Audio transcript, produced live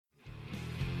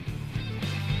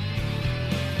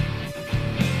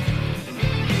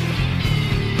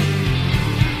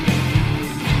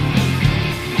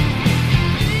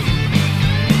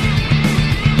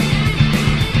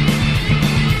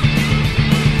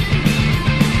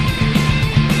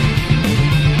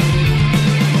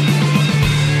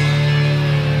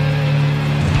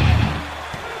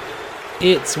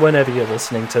It's whenever you're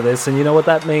listening to this, and you know what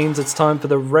that means. It's time for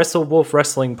the Wrestle Wolf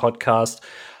Wrestling Podcast.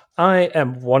 I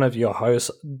am one of your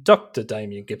hosts, Dr.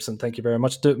 Damien Gibson. Thank you very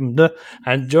much. And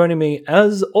joining me,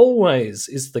 as always,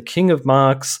 is the King of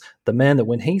Marks, the man that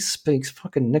when he speaks,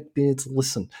 fucking neckbeards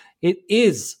listen. It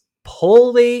is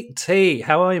Paulie T.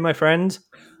 How are you, my friend?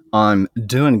 I'm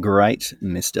doing great,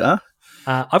 mister.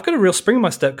 I've got a real spring in my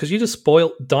step because you just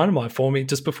spoiled Dynamite for me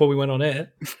just before we went on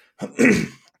air.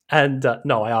 And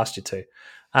no, I asked you to.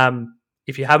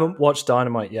 If you haven't watched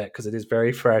Dynamite yet, because it is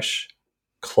very fresh,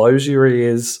 close your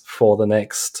ears for the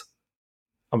next.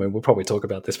 I mean, we'll probably talk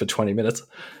about this for 20 minutes.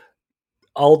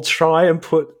 I'll try and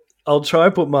put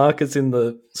markers in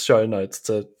the show notes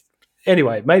to.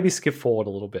 Anyway, maybe skip forward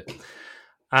a little bit.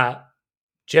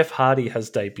 Jeff Hardy has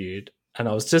debuted, and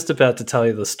I was just about to tell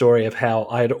you the story of how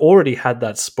I had already had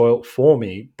that spoilt for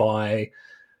me by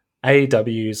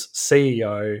AEW's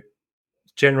CEO,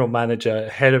 general manager,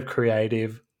 head of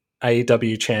creative,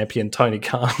 AEW champion Tony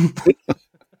Khan.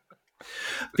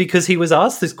 Because he was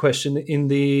asked this question in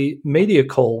the media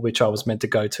call, which I was meant to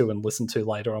go to and listen to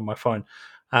later on my phone.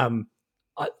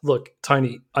 Look,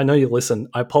 Tony, I know you listen.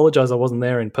 I apologize I wasn't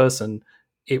there in person.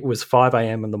 It was 5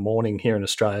 a.m. in the morning here in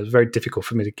Australia. It was very difficult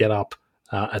for me to get up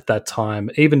at that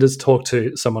time, even to talk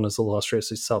to someone as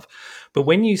illustrious as yourself. But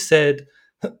when you said...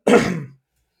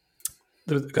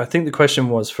 I think the question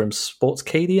was from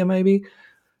Sportskeeda, maybe.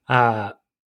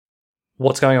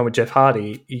 What's going on with Jeff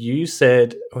Hardy? You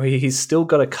said he's still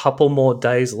got a couple more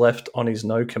days left on his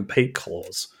no-compete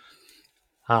clause.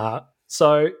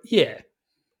 So, yeah.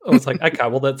 I was like, okay,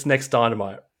 well, that's next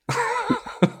Dynamite.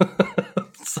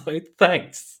 So,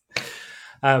 thanks.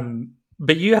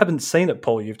 But you haven't seen it,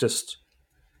 Paul. You've just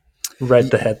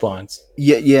read the headlines.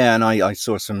 Yeah, and I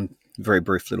saw some very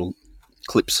brief little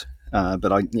clips.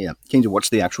 But keen to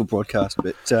watch the actual broadcast.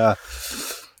 But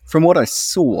from what I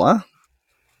saw,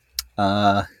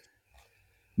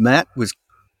 Matt was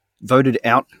voted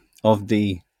out of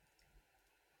the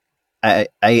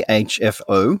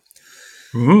AHFO,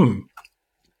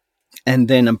 and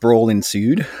then a brawl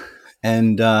ensued,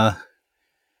 and Darby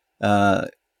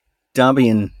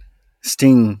and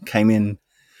Sting came in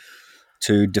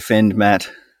to defend Matt.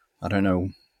 I don't know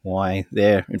why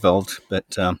they're involved,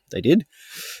 but they did.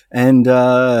 And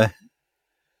lo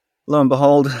and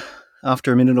behold,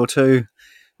 after a minute or two,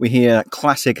 we hear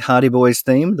classic Hardy Boys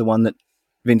theme, the one that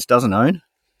Vince doesn't own.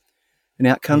 And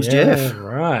out comes Jeff.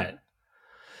 Right.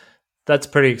 That's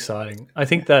pretty exciting. I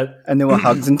think that... And there were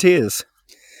hugs and tears.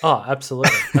 Oh,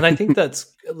 absolutely. And I think it's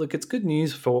good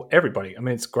news for everybody. I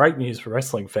mean, it's great news for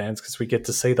wrestling fans because we get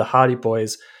to see the Hardy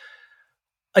Boys.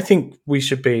 I think we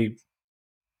should be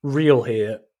real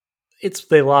here. It's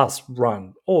their last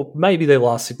run, or maybe their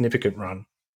last significant run.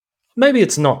 Maybe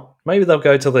it's not. Maybe they'll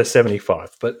go till they're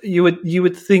 75. But you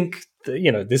would think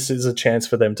that, this is a chance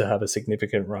for them to have a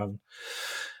significant run,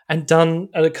 and done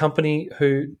at a company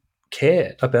who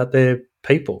care about their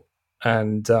people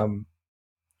and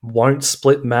won't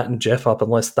split Matt and Jeff up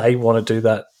unless they want to do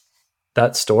that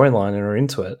storyline and are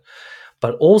into it.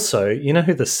 But also, you know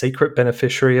who the secret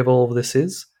beneficiary of all of this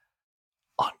is?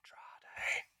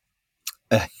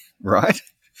 Andrade. Right?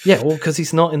 Yeah, well, because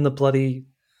he's not in the bloody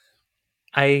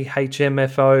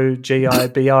AHMFO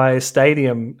GIBI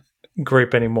stadium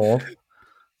group anymore.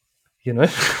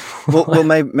 Well,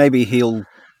 maybe he'll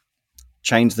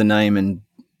change the name and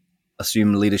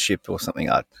assume leadership or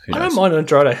something. I don't mind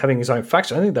Andrade having his own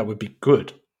faction. I think that would be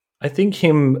good. I think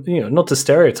him, not to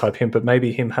stereotype him, but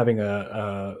maybe him having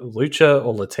a Lucha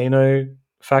or Latino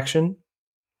faction,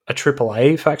 a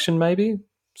AAA faction maybe,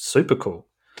 super cool.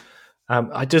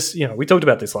 I just, we talked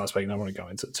about this last week, and I don't want to go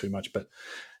into it too much, but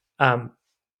I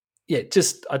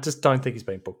just don't think he's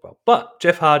been booked well. But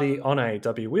Jeff Hardy on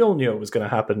AEW, we all knew it was going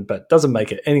to happen, but doesn't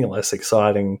make it any less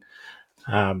exciting.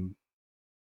 Man,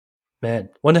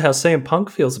 wonder how CM Punk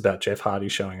feels about Jeff Hardy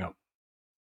showing up.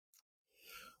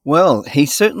 Well, he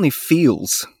certainly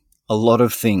feels a lot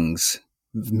of things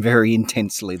very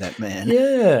intensely, that man.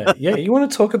 Yeah. You want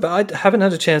to talk about? I haven't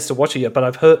had a chance to watch it yet, but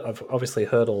I've obviously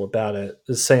heard all about it.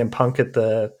 There's CM Punk at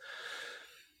the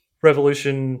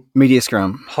Revolution Media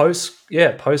Scrum post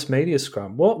media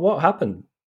scrum. What happened?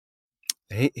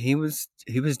 He was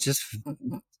just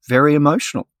very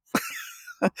emotional,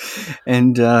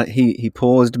 and he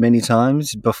paused many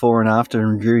times before and after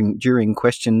and during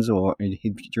questions or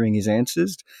during his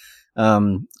answers.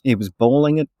 He was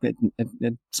bawling at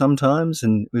sometimes,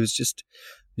 and it was just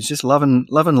loving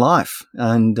life,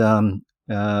 and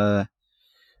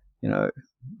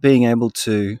being able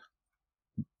to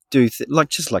do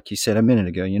like you said a minute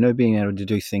ago, being able to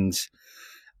do things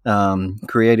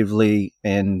creatively,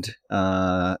 and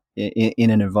in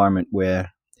an environment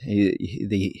where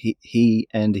he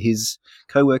and his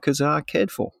co-workers are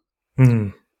cared for.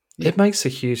 Mm. It makes a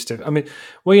huge difference. I mean,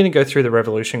 we're going to go through the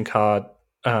Revolution card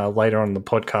later on in the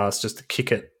podcast just to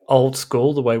kick it old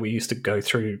school, the way we used to go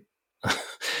through.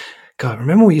 God,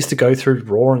 remember we used to go through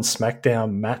Raw and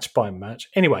SmackDown match by match.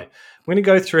 Anyway, we're going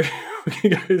to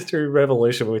go through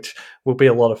Revolution, which will be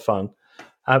a lot of fun.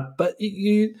 But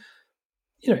you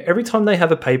know, every time they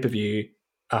have a pay per view,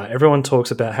 everyone talks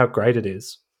about how great it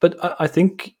is. But I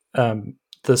think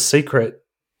the secret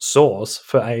source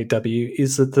for AEW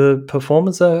is that the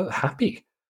performers are happy,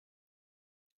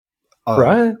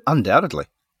 right? Undoubtedly.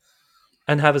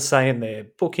 And have a say in their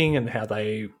booking and how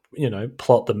they,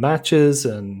 plot the matches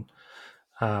and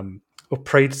or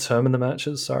predetermine the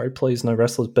matches. Sorry, please, no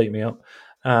wrestlers beat me up.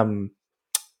 That's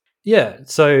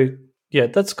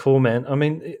cool, man. I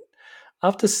mean,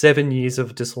 after 7 years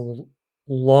of just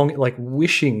long, like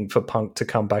wishing for Punk to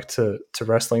come back to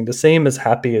wrestling, to see him as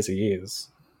happy as he is,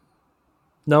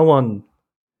 no one.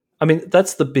 I mean,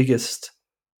 that's the biggest.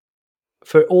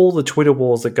 For all the Twitter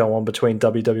wars that go on between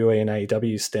WWE and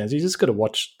AEW stands, you just got to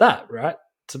watch that, right?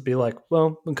 To be like,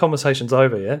 well, when conversation's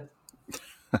over, yeah.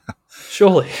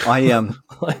 Surely,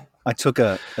 I took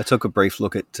a brief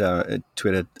look at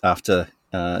Twitter after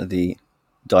the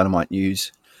Dynamite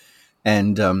news,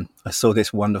 and I saw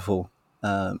this wonderful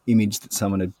image that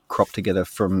someone had cropped together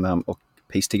from or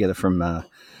pieced together from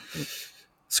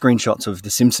screenshots of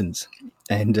The Simpsons,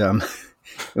 and it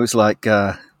was like.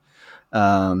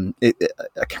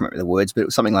 I can't remember the words, but it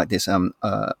was something like this.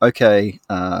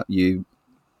 You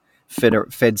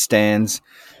fed stands.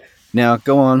 Now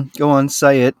go on,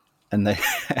 say it. And they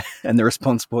and the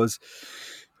response was,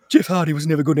 Jeff Hardy was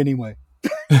never good anyway.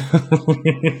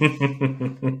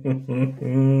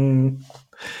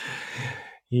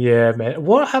 Yeah, man.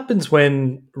 What happens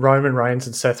when Roman Reigns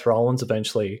and Seth Rollins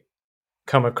eventually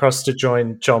come across to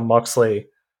join Jon Moxley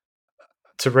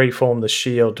to reform the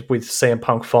Shield, with CM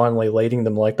Punk finally leading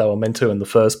them like they were meant to in the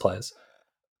first place?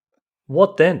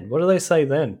 What then? What do they say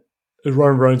then?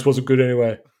 Roman Reigns wasn't good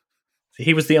anyway.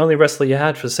 He was the only wrestler you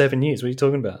had for 7 years. What are you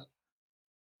talking about?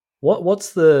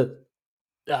 What's the...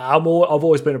 I've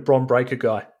always been a Bron Breakker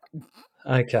guy.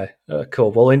 Okay,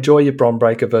 cool. Well, enjoy your Bron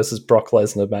Breakker versus Brock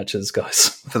Lesnar matches, guys,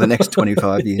 for the next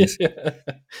 25 years. Yeah.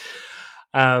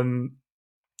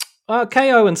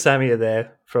 KO and Sammy are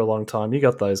there for a long time. You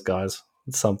got those guys.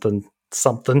 It's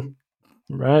something,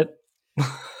 right?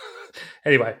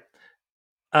 Anyway,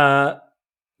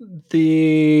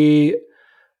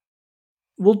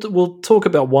 we'll talk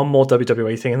about one more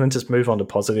WWE thing and then just move on to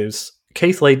positives.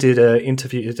 Keith Lee did an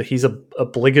interview. He's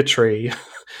obligatory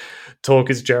Talk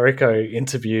is Jericho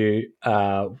interview,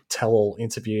 tell-all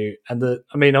interview. And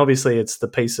obviously it's the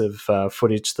piece of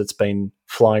footage that's been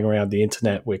flying around the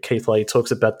internet where Keith Lee talks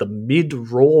about the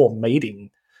mid-Raw meeting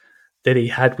that he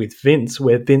had with Vince,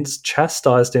 where Vince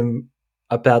chastised him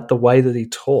about the way that he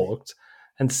talked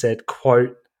and said,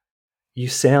 quote, "You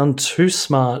sound too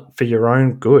smart for your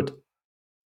own good."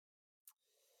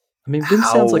 I mean,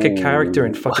 Vince sounds like a character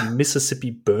in fucking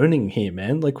Mississippi Burning here,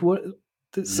 man. Like, what?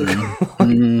 There's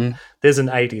an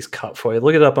 80s cut for you.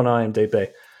 Look it up on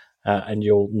IMDb, and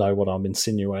you'll know what I'm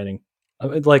insinuating. I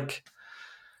mean, like,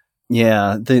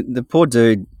 yeah, the poor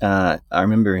dude. I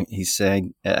remember he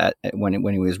said when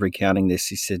he was recounting this,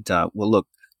 he said, "Well, look,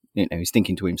 he's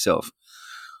thinking to himself,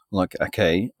 like,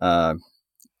 okay,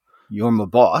 you're my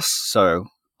boss, so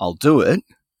I'll do it,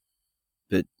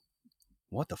 but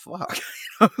what the fuck?"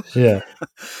 Yeah,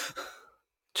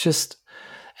 just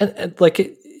and like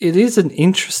it is an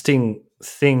interesting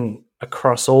thing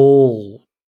across all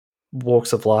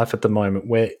walks of life at the moment,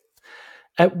 where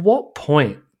at what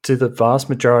point do the vast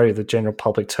majority of the general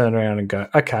public turn around and go,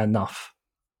 okay, enough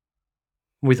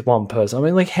with one person? I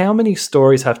mean, like, how many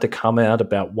stories have to come out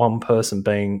about one person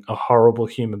being a horrible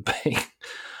human being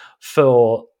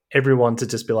for everyone to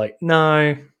just be like,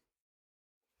 no.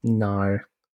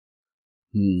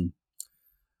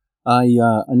 I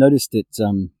noticed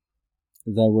that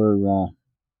they were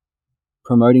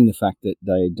promoting the fact that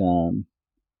they'd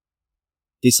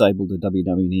disabled the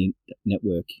WWE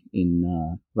network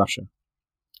in Russia.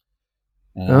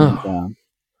 And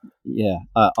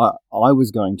I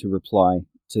was going to reply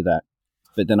to that,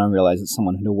 but then I realized that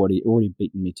someone had already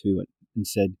beaten me to it and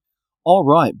said, "All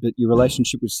right, but your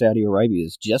relationship with Saudi Arabia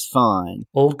is just fine."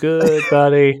 All good,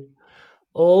 buddy.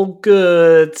 All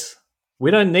good.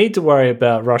 We don't need to worry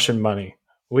about Russian money.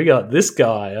 We got this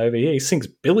guy over here. He sinks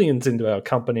billions into our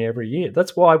company every year.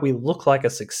 That's why we look like a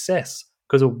success,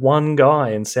 because of one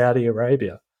guy in Saudi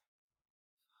Arabia.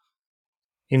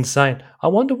 Insane. I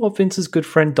wonder what Vince's good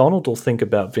friend Donald will think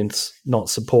about Vince not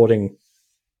supporting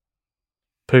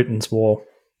Putin's war.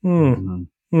 Mhm.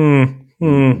 Mhm.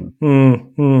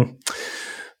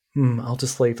 I'll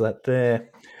just leave that there.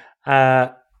 Uh,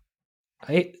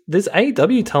 there's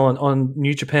AEW talent on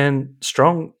New Japan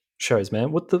Strong shows,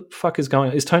 man. What the fuck is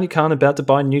going on? Is Tony Khan about to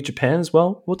buy New Japan as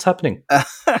well? What's happening? I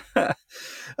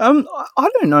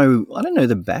don't know. I don't know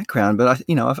the background, but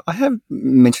I have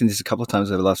mentioned this a couple of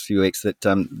times over the last few weeks that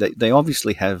they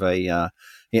obviously have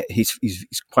he's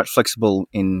quite flexible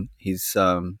in his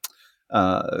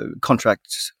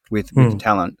contracts with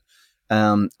talent,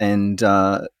 and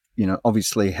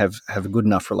obviously have a good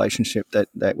enough relationship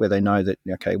that where they know that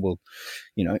okay, well,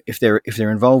 if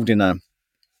they're involved in a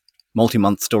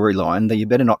multi-month storyline, then you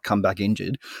better not come back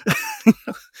injured,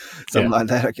 something like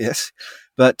that, I guess.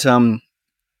 But so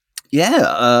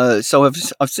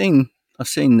I've seen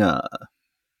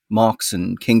Mox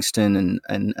and Kingston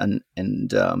and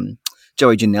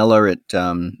Joey Janela at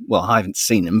well, I haven't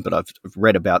seen them, but I've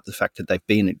read about the fact that they've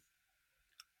been at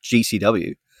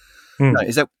GCW. No,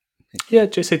 is that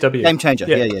GCW Game Changer?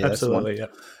 Yeah, absolutely,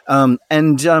 that's the one.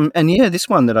 And yeah, this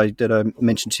one that I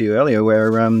mentioned to you earlier,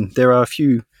 where there are a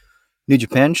few New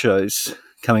Japan shows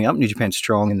coming up, New Japan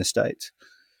Strong in the States,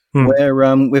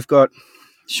 where we've got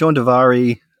Sean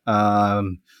Davari,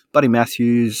 Buddy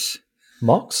Matthews,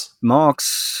 Mox,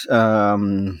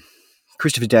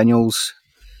 Christopher Daniels,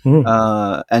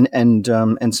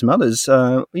 and some others,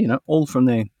 all from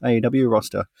the AEW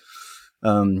roster,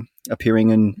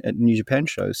 appearing at New Japan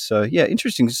shows. So yeah,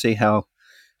 interesting to see how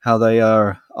they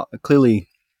are clearly,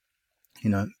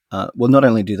 well, not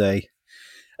only do they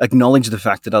acknowledge the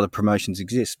fact that other promotions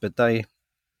exist, but they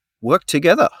work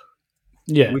together,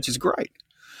 which is great.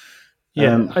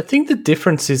 Yeah, I think the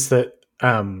difference is that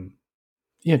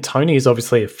Tony is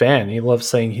obviously a fan. He loves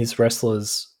seeing his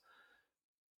wrestlers,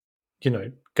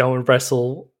 go and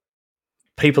wrestle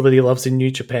people that he loves in New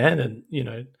Japan,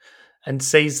 and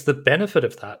sees the benefit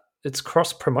of that. It's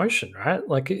cross promotion, right?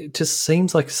 Like, it just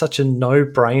seems like such a no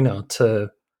brainer to,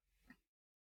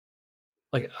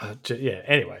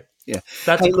 Anyway,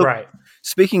 that's great.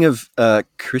 Speaking of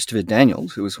Christopher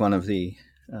Daniels, who was one of the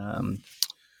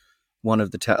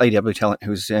AEW talent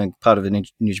who was part of the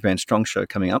New Japan Strong show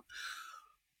coming up,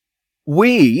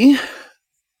 we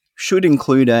should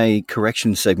include a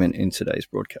correction segment in today's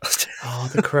broadcast. Oh,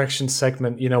 the correction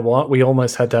segment. You know what? We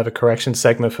almost had to have a correction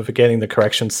segment for forgetting the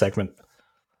correction segment.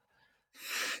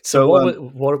 So what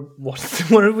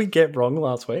did we get wrong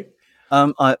last week?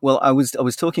 I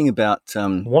was talking about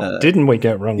what didn't we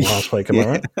get wrong last week? Am I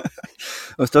right? I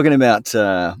was talking about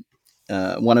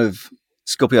one of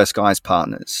Scorpio Sky's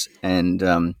partners, and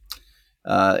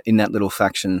in that little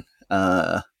faction,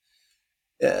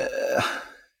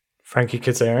 Frankie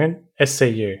Kazarian,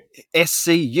 SCU,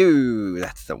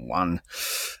 that's the one.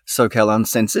 SoCal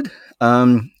Uncensored,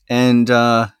 and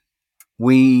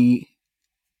we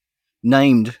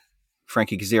named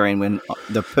Frankie Kazarian when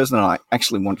the person I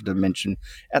actually wanted to mention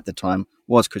at the time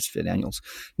was Christopher Daniels.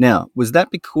 Now, was that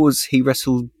because he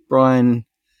wrestled Bryan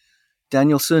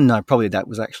Danielson? No, probably that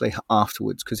was actually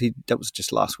afterwards, because that was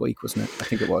just last week, wasn't it? I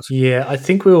think it was. Yeah, I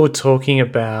think we were talking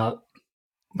about.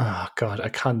 Oh God, I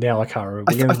can't remember.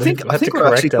 I think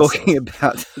we're actually talking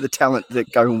about the talent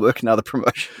that go and work in other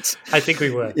promotions. I think we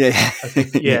were. Yeah,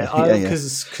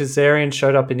 because Kazarian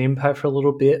showed up in Impact for a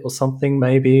little bit or something.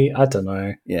 Maybe, I don't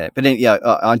know. Yeah, but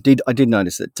I did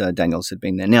notice that Daniels had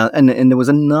been there now, and there was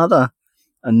another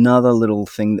little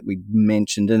thing that we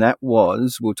mentioned, and that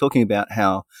was we were talking about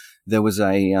how there was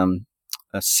a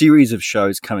series of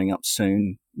shows coming up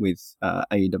soon with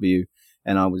AEW.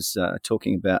 And I was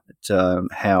talking about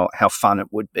how fun it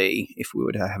would be if we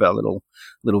were to have our little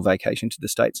vacation to the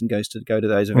States and go to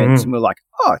those events. And we're like,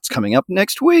 oh, it's coming up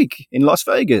next week in Las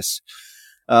Vegas.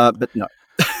 But no.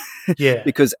 Yeah.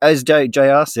 Because as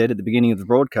JR said at the beginning of the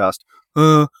broadcast,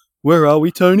 where are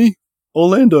we, Tony?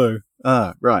 Orlando.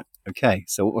 Right. Okay.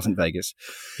 So it wasn't Vegas.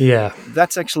 Yeah.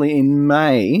 That's actually in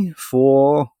May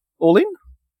for All In?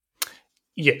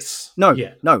 Yes. No.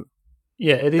 Yeah. No.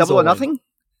 Yeah, it is Double or Nothing?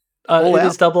 It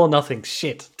is Double or Nothing.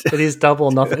 Shit. It is Double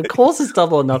or Nothing. Of course it's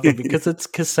Double or Nothing, because it's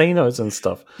casinos and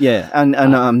stuff. Yeah, and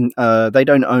they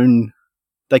don't own.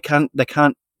 They can't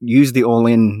use the All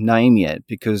In name yet,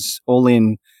 because All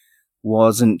In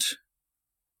wasn't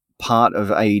part of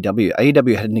AEW.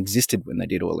 AEW hadn't existed when they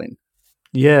did All In.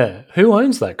 Yeah. Who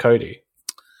owns that, Cody?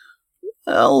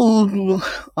 Well,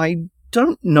 I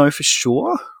don't know for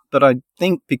sure, but I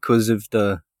think because of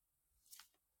the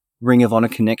Ring of Honor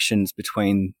connections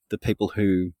between the people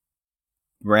who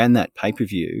ran that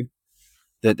pay-per-view,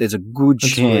 that there's a good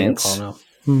chance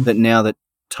that now that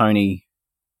Tony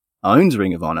owns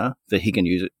Ring of Honor, that he can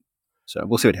use it. So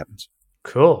we'll see what happens.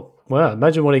 Cool. Well,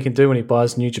 imagine what he can do when he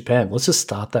buys New Japan. Let's just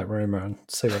start that rumor and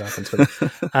see what happens.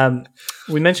 But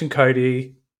we mentioned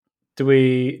Cody. Do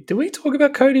we talk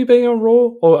about Cody being on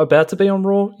Raw or about to be on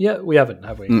Raw? Yeah, we haven't,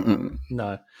 have we? Mm-mm.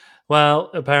 No.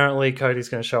 Well, apparently Cody's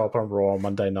going to show up on Raw on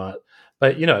Monday night.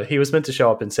 But, he was meant to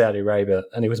show up in Saudi Arabia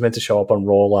and he was meant to show up on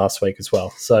Raw last week as well.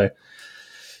 So,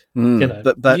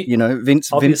 but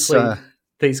Vince obviously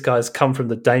these guys come from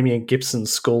the Damian Gibson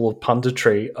school of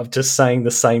punditry of just saying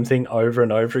the same thing over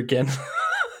and over again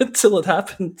until it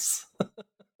happens.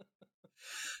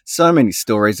 So many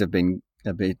stories have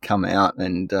come out,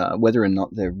 and whether or not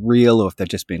they're real or if they've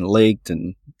just been leaked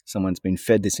and someone's been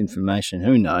fed this information,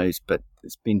 who knows? But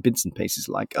there's been bits and pieces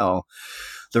like,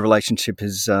 the relationship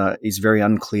is very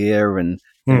unclear, and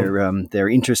their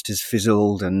interest has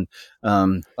fizzled, and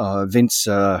Vince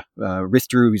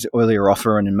withdrew his earlier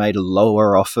offer and made a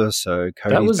lower offer, so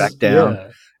Cody's back down.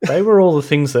 Yeah, they were all the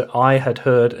things that I had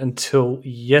heard until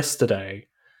yesterday,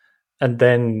 and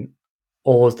then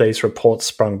all of these reports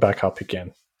sprung back up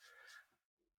again.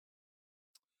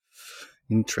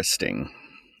 Interesting.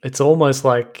 It's almost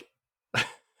like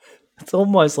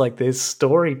there's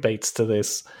story beats to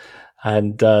this,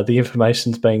 and the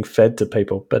information's being fed to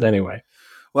people. But anyway.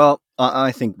 Well,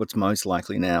 I think what's most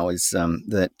likely now is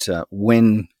that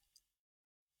when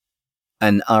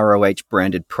an ROH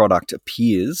branded product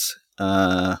appears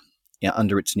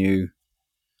under its new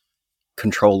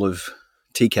control of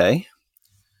TK,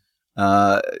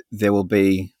 there'll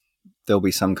be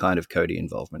some kind of Cody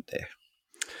involvement there.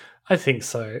 I think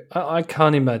so. I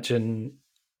can't imagine.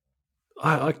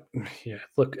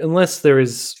 Look, unless there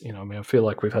is, I feel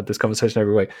like we've had this conversation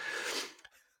every week.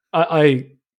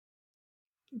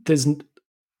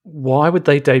 Why would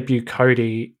they debut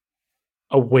Cody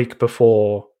a week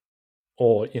before,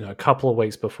 or a couple of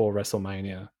weeks before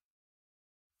WrestleMania?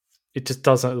 It just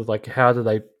doesn't, like, how do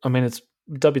they? I mean, it's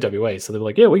WWE, so they're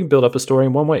like, yeah, we can build up a story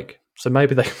in 1 week. So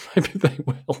maybe they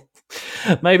will.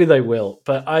 Maybe they will.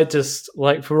 But I just,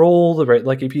 like, for all the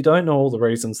if you don't know all the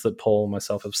reasons that Paul and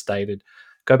myself have stated,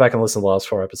 go back and listen to the last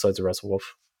 4 episodes of Wrestle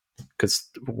Wolf, because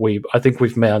I think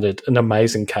we've mounted an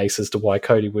amazing case as to why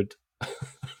Cody would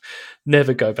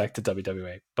never go back to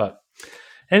WWE. But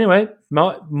anyway,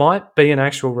 might be an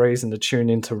actual reason to tune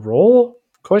into Raw? ?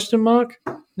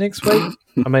 Next week.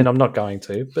 I mean, I'm not going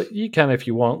to, but you can if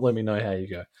you want. Let me know how you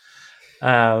go.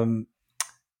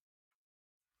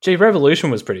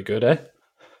 Revolution was pretty good, eh?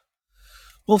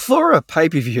 Well, for a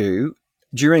pay-per-view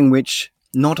during which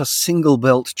not a single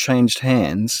belt changed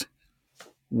hands,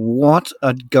 what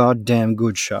a goddamn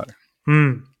good show.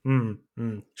 Should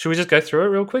we just go through it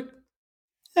real quick?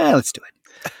 Yeah, let's do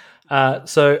it.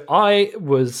 So I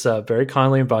was very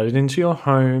kindly invited into your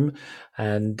home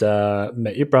and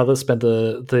met your brother, spent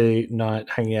the night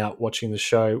hanging out, watching the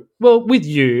show. Well, with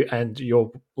you, and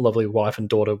your lovely wife and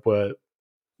daughter were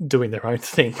doing their own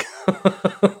thing.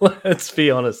 Let's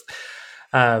be honest.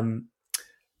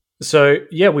 So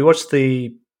yeah, we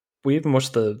even watched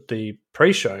the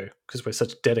pre-show because we're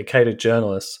such dedicated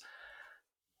journalists.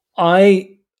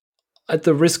 At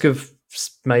the risk of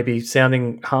maybe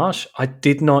sounding harsh, I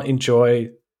did not enjoy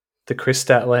the Chris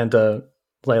Statlander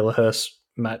Layla Hirsch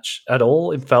match at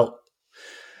all. It felt,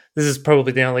 this is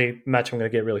probably the only match I'm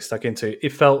going to get really stuck into.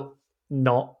 It felt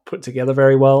not put together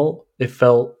very well. It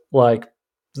felt like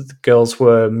the girls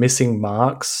were missing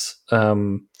marks.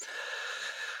 The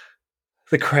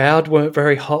crowd weren't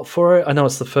very hot for it. I know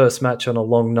it's the first match on a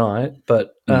long night,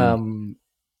 but I mean,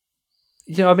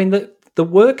 the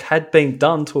work had been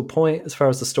done to a point as far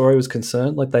as the story was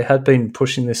concerned. Like, they had been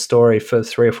pushing this story for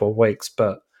 3 or 4 weeks,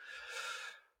 but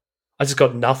I just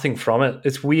got nothing from it.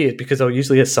 It's weird because I'll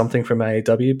usually get something from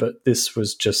AEW, but this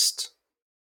was just...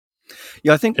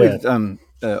 Yeah, I think with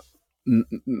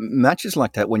matches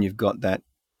like that, when you've got that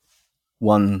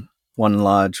one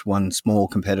large, one small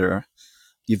competitor,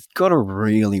 you've got to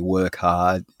really work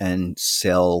hard and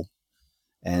sell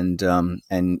and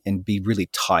be really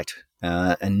tight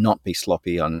and not be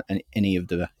sloppy on any of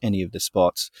the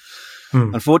spots.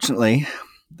 Unfortunately,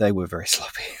 they were very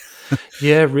sloppy.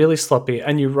 Yeah, really sloppy.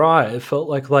 And you're right. It felt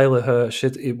like Layla Hirsch,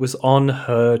 it was on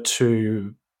her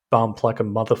to bump like a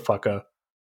motherfucker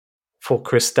for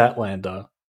Chris Statlander.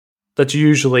 That's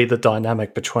usually the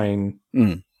dynamic between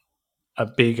a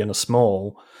big and a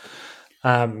small.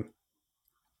 And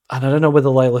I don't know whether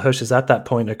Layla Hirsch is at that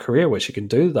point in her career where she can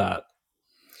do that.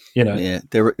 Yeah,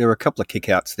 there were a couple of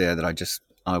kickouts there that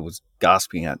I was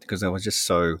gasping at because they were just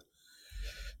so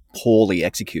poorly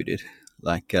executed.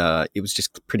 Like it was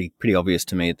just pretty obvious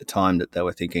to me at the time that they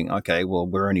were thinking, okay, well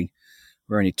we're only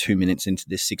we're only 2 minutes into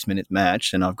this 6-minute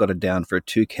match, and I've got her down for a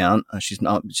 2 count. She's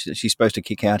supposed to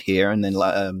kick out here, and then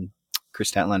Chris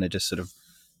Statlander just sort of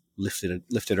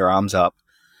lifted her arms up,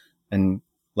 and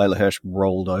Layla Hirsch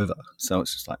rolled over. So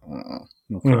it's just like,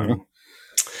 okay.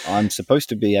 I'm supposed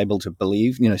to be able to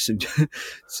believe,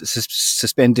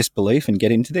 suspend disbelief and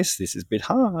get into this. This is a bit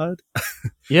hard.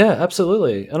 Yeah,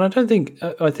 absolutely. And I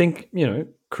think,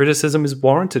 criticism is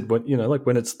warranted when,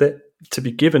 when it's there to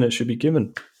be given, it should be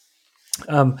given.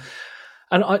 And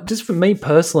just for me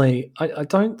personally, I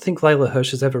don't think Layla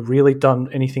Hirsch has ever really done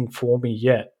anything for me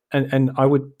yet. And I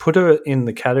would put her in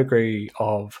the category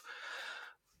of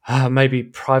maybe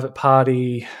Private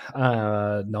Party,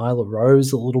 Nyla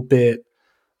Rose a little bit,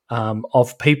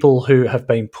 of people who have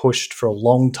been pushed for a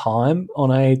long time on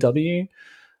AEW.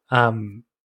 And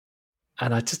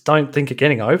I just don't think are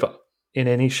getting over in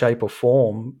any shape or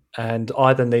form, and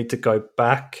either need to go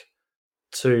back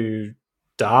to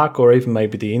dark or even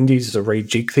maybe the indies to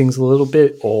rejig things a little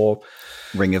bit, or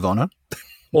Ring of Honor.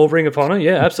 Or Ring of Honor,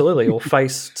 yeah, absolutely. Or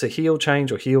face to heel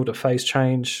change or heel to face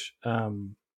change.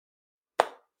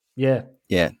 Yeah.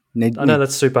 Yeah. I know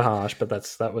that's super harsh, but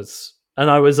that was... And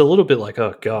I was a little bit like,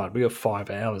 oh, God, we got 5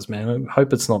 hours, man. I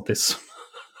hope it's not this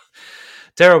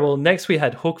terrible. Next, we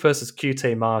had Hook versus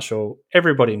QT Marshall.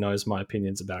 Everybody knows my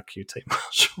opinions about QT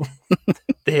Marshall.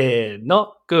 They're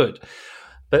not good.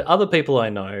 But other people I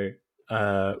know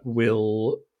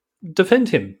will defend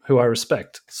him, who I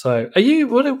respect. So I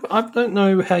don't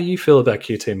know how you feel about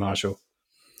QT Marshall.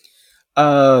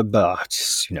 But,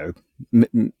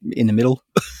 in the middle.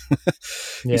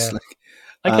 Yeah.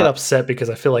 I get upset because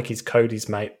I feel like he's Cody's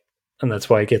mate, and that's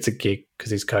why he gets a gig,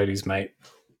 because he's Cody's mate.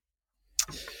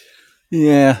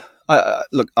 Yeah.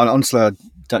 Look, honestly, I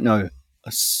don't know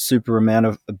a super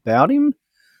amount about him.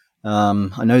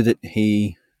 I know that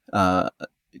he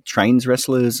trains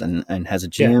wrestlers and has a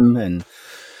gym, and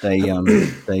he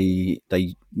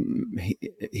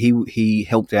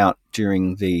helped out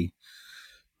during the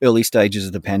early stages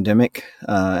of the pandemic,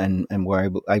 and were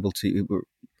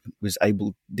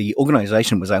the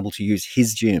organization was able to use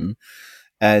his gym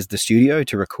as the studio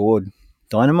to record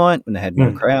Dynamite when they had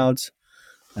no crowds,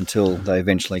 until they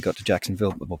eventually got to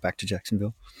Jacksonville, or back to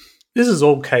Jacksonville. This is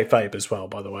all kayfabe as well,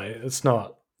 by the way. It's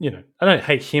not, I don't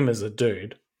hate him as a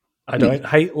dude. I don't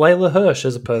hate Layla Hirsch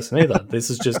as a person either.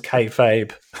 This is just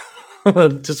kayfabe.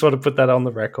 Just want to put that on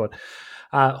the record.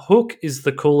 Hook is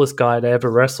the coolest guy to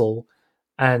ever wrestle,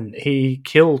 and he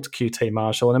killed QT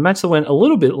Marshall in a match that went a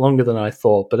little bit longer than I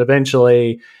thought, but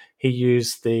eventually he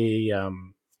used the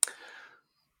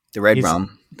Red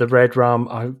Rum. The Red Rum.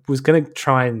 I was going to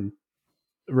try and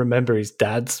remember his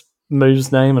dad's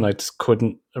move's name, and I just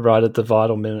couldn't right at the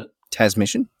vital minute.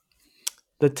 Tasmission?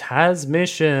 The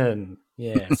Tasmission.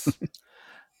 Yes.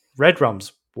 Red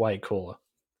Rum's way cooler.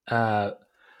 Yeah,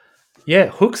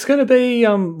 Hook's going to be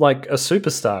like a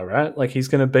superstar, right? Like he's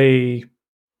going to be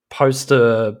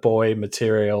poster boy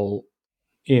material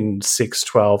in 6,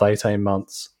 12, 18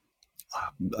 months.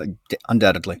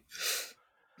 Undoubtedly.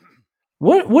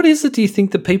 What is it, do you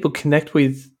think, that people connect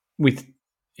with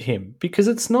him? Because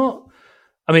it's not...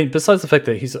 I mean, besides the fact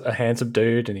that he's a handsome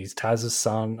dude and he's Taz's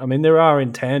son, I mean, there are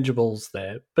intangibles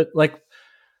there. But, like,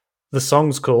 the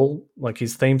song's cool. Like,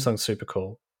 his theme song's super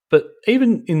cool. But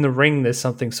even in the ring, there's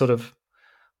something sort of...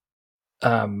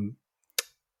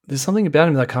 there's something about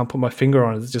him that I can't put my finger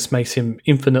on. It just makes him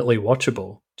infinitely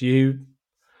watchable. Do you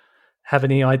have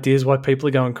any ideas why people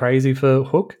are going crazy for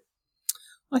Hook?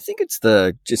 I think it's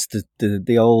the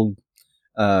old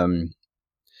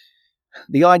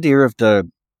the idea of the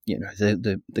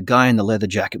guy in the leather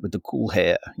jacket with the cool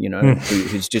hair,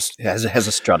 who's just has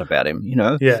a strut about him.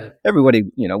 Yeah. Everybody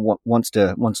wants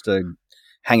to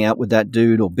hang out with that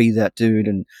dude or be that dude,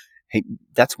 and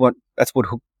that's what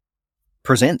Hook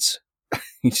presents.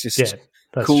 He's just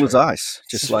cool true. As ice,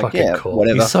 just like cool.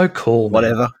 Whatever. He's so cool, man.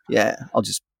 Whatever. Yeah, I'll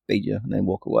just beat you and then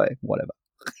walk away. Whatever.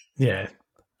 Yeah.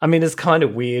 I mean, it's kind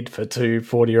of weird for 2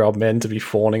 40-year-old men to be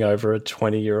fawning over a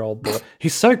 20-year-old boy.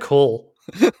 He's so cool.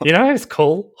 He's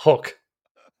cool. Hook.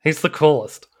 He's the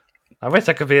coolest. I wish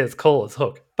I could be as cool as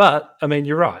Hook. But, I mean,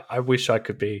 you're right. I wish I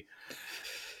could be,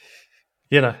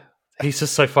 he's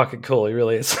just so fucking cool. He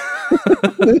really is.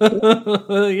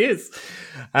 He is.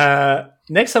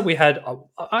 Next up we had,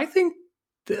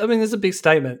 there's a big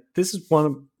statement. This is one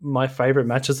of my favorite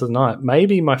matches of the night.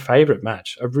 Maybe my favorite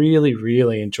match. I really,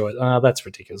 really enjoyed it. That's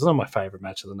ridiculous. It's not my favorite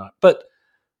match of the night. But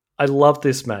I love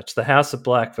this match. The House of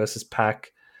Black versus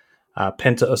Pac,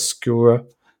 Penta Oscura,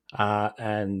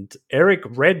 and Eric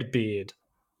Redbeard.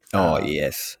 Oh,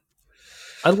 yes.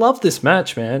 I love this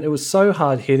match, man. It was so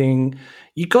hard-hitting.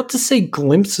 you got to see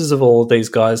glimpses of all of these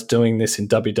guys doing this in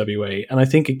WWE. And I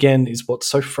think, again, is what's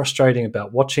so frustrating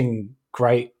about watching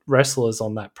great wrestlers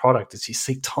on that product is you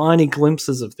see tiny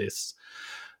glimpses of this.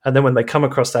 And then when they come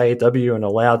across AEW and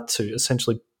allowed to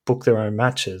essentially book their own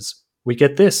matches, we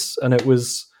get this. And it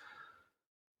was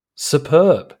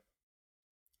superb.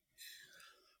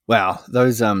 Wow,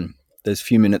 those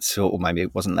few minutes, or maybe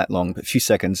it wasn't that long, but a few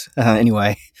seconds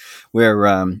anyway,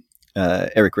 where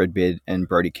Eric Redbeard and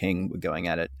Brody King were going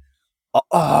at it.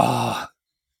 Oh,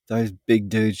 those big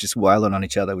dudes just wailing on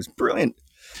each other was brilliant.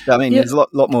 I mean, there's a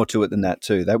lot more to it than that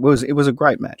too. It was a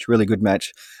great match, really good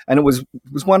match, and it was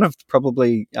one of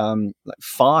probably like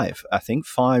five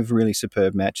really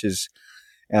superb matches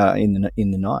in the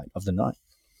night.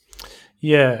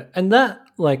 Yeah, and that,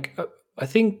 like, I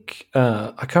think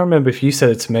I can't remember if you said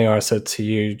it to me or I said it to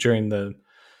you during the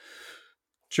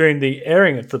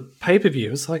airing of the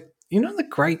pay-per-view. It's like, the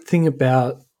great thing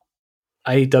about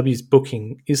AEW's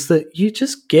booking is that you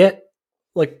just get,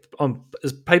 like, on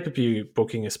pay-per-view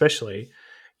booking especially,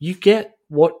 you get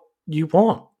what you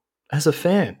want as a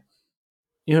fan.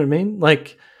 You know what I mean?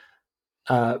 Like,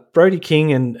 Brody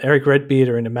King and Eric Redbeard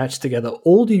are in a match together.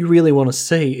 All you really want to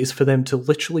see is for them to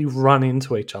literally run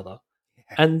into each other.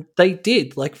 And they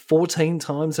did, like, 14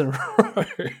 times in a row.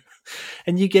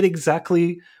 And you get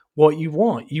exactly what you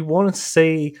want. You want to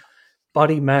see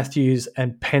Buddy Matthews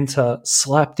and Penta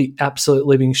slap the absolute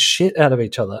living shit out of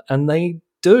each other. And they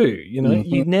do,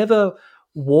 You never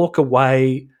walk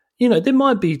away. There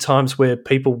might be times where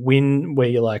people win where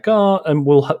you're like, oh, and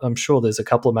I'm sure there's a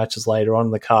couple of matches later on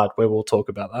in the card where we'll talk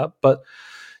about that. But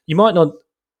you might not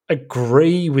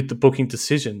agree with the booking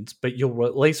decisions, but you'll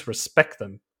at least respect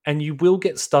them. And you will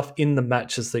get stuff in the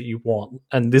matches that you want.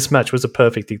 And this match was a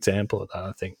perfect example of that,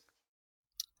 I think.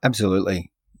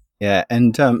 Absolutely. Yeah.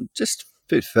 And just a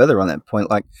bit further on that point,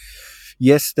 like,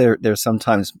 yes, there are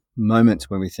sometimes moments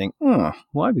where we think, oh,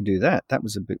 why would we do that? That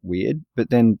was a bit weird. But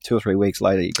then 2 or 3 weeks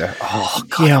later, you go, oh,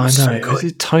 God, yeah, I know. So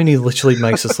Tony literally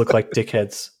makes us look like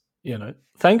dickheads.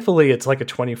 Thankfully, it's like a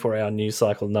 24-hour news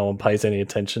cycle. No one pays any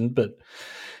attention. But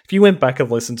if you went back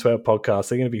and listened to our podcast,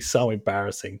 they're going to be so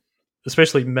embarrassing.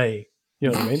 Especially me. You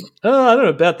know what I mean? Oh, I don't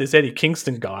know about this Eddie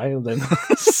Kingston guy. And then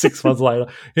 6 months later,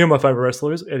 my favorite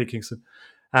wrestler is Eddie Kingston.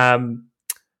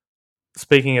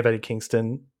 Speaking of Eddie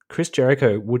Kingston, Chris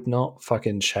Jericho would not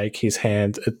fucking shake his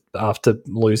hand after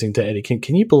losing to Eddie Kingston.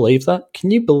 Can you believe that?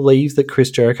 Can you believe that Chris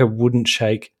Jericho wouldn't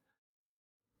shake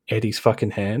Eddie's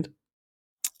fucking hand?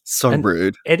 So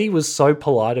rude. Eddie was so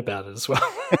polite about it as well.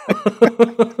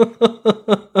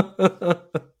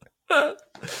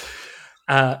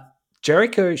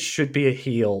 Jericho should be a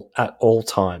heel at all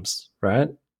times, right?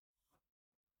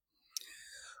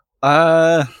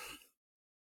 I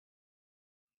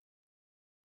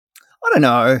don't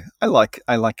know. I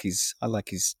like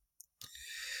his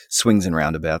swings and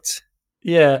roundabouts.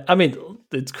 Yeah, I mean,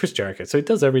 it's Chris Jericho, so he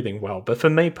does everything well. But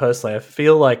for me personally, I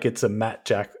feel like it's a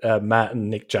Matt and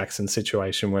Nick Jackson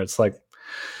situation where it's like,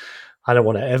 I don't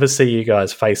want to ever see you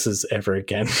guys' faces ever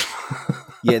again.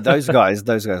 Yeah, those guys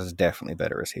are definitely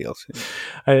better as heels.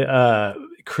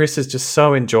 Chris is just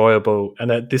so enjoyable,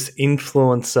 and this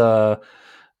influencer,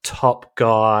 top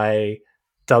guy,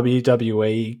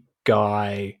 WWE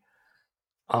guy.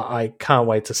 I can't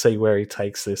wait to see where he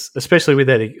takes this, especially with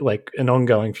Eddie, like an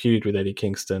ongoing feud with Eddie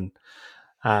Kingston.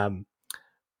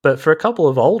 But for a couple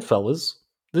of old fellas,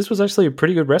 this was actually a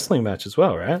pretty good wrestling match as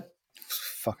well, right?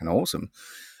 Fucking awesome.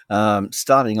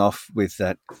 Starting off with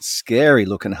that scary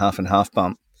looking half and half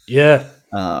bump. Yeah.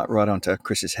 Right onto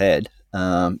Chris's head.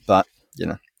 But,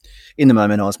 in the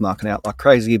moment I was marking out like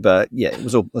crazy, but yeah, it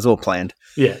was all planned.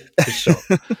 Yeah, for sure.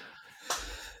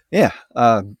 Yeah.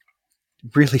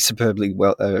 Really superbly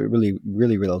well, really,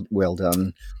 really, really well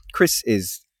done. Chris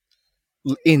is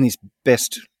in his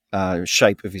best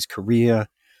shape of his career,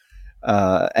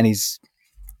 and he's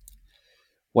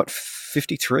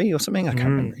 53 or something? I can't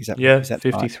remember. Is that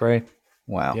 53. Right?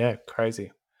 Wow. Yeah,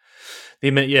 crazy.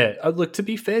 Look, to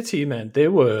be fair to you, man,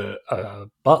 there were a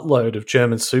buttload of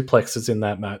German suplexes in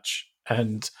that match,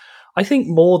 and I think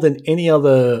more than any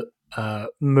other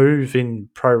move in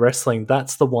pro wrestling,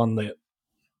 that's the one that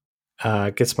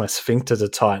gets my sphincter to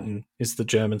tighten, is the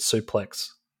German suplex.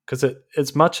 Because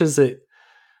as much as it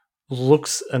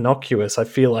looks innocuous, I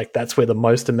feel like that's where the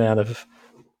most amount of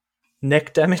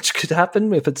neck damage could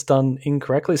happen if it's done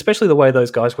incorrectly, especially the way those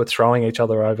guys were throwing each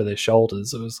other over their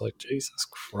shoulders. It was like, Jesus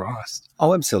Christ.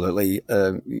 Oh, absolutely.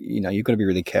 You've got to be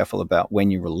really careful about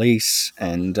when you release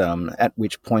and at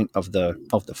which point of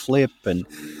the flip, and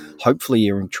hopefully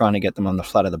you're trying to get them on the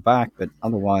flat of the back, but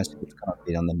otherwise it's going to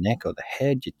be on the neck or the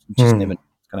head. You just never know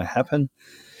what's going to happen.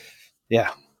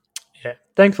 Yeah. Yeah.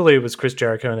 Thankfully, it was Chris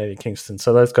Jericho and Eddie Kingston,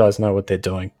 so those guys know what they're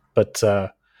doing. But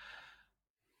That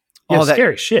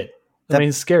scary shit. I that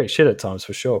mean, scary shit at times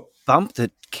for sure. bump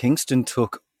that Kingston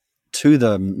took to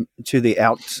the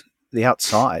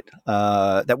outside.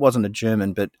 That wasn't a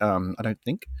German, but I don't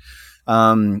think.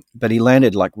 But he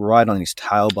landed like right on his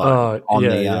tailbone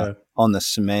on the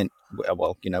cement.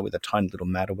 Well, with a tiny little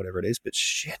mat or whatever it is. But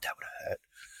shit, that would have hurt.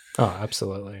 Oh,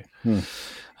 absolutely.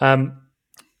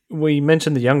 We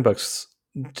mentioned the Young Bucks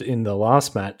in the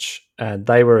last match, and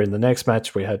they were in the next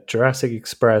match. We had Jurassic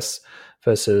Express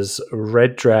versus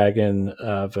Red Dragon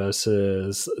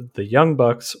versus the Young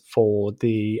Bucks for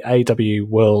the AEW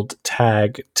World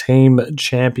Tag Team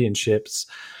Championships.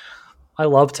 I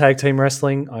love tag team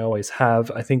wrestling. I always have.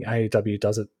 I think AEW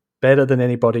does it better than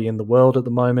anybody in the world at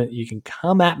the moment. You can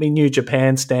come at me, New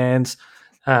Japan stands,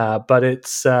 but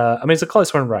it's it's a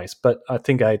close run race. But I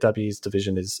think AEW's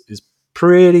division is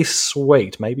pretty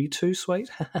sweet, maybe too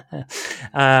sweet.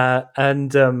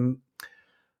 And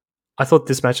I thought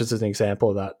this match is an example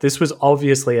of that. This was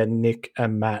obviously a Nick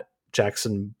and Matt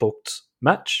Jackson booked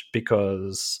match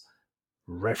because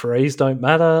referees don't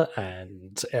matter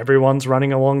and everyone's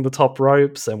running along the top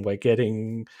ropes and we're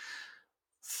getting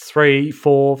 3,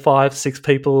 4, 5, 6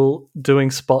 people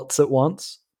doing spots at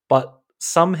once. But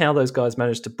somehow those guys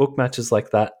managed to book matches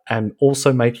like that and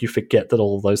also make you forget that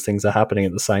all of those things are happening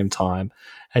at the same time.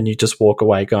 And you just walk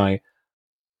away going,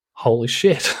 holy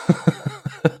shit.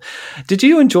 Did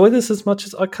you enjoy this as much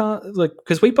as I can't?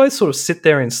 Because we both sort of sit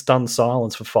there in stunned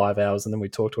silence for 5 hours and then we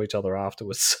talk to each other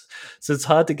afterwards. So it's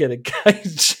hard to get a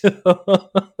gauge.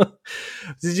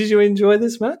 Did you enjoy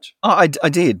this match? Oh, I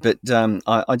did, but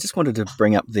I just wanted to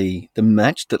bring up the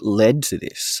match that led to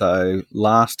this. So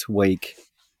last week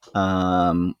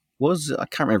I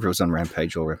can't remember if it was on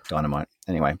Rampage or Dynamite.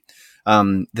 Anyway,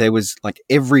 there was like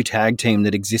every tag team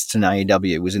that exists in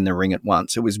AEW was in the ring at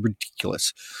once. It was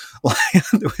ridiculous.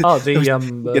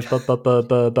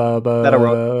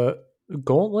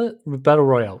 Gauntlet? Battle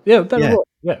Royale. Yeah, Royale.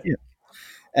 Yeah.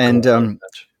 And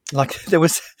there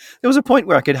was a point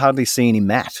where I could hardly see any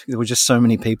mat. There were just so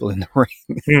many people in the ring.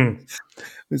 It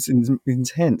was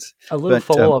intense. A little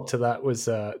follow up to that was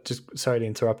just sorry to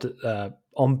interrupt it.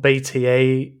 On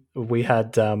BTE, we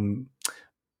had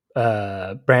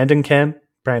Brandon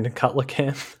Cutler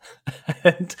Cam,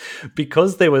 and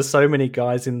because there were so many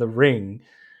guys in the ring,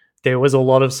 there was a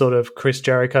lot of sort of Chris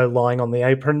Jericho lying on the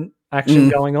apron action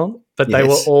going on, but they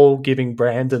were all giving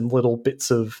Brandon little bits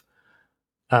of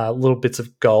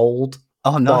gold.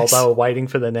 Oh, nice. While they were waiting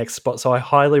for the next spot. So I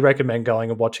highly recommend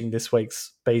going and watching this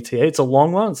week's BTE. It's a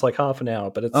long one. It's like half an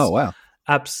hour, but it's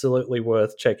absolutely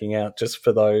worth checking out just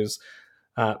for those.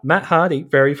 Matt Hardy,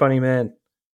 very funny man.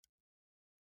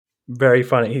 Very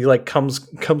funny. He like comes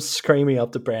screaming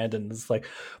up to Brandon. It's like,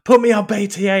 put me on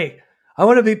BTA. I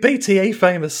want to be BTA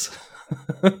famous.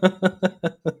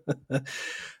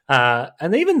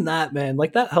 And even that, man,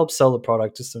 like that helps sell the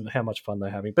product just in how much fun they're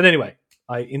having. But anyway,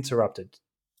 I interrupted.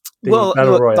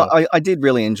 Battle Royale. I did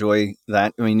really enjoy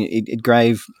that. I mean, it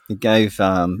gave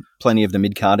plenty of the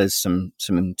mid carders some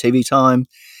TV time,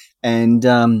 and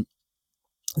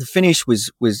the finish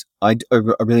was I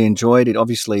really enjoyed. It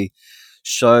obviously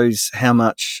shows how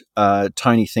much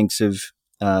Tony thinks of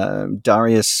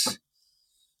Darius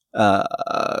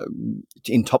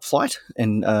in Top Flight,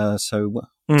 and so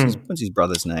what's his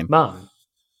brother's name? Martin.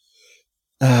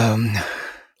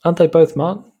 Aren't they both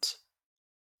Martins?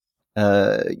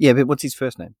 Yeah, but what's his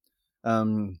first name?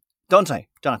 Dante.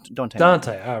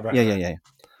 Dante. Oh, right.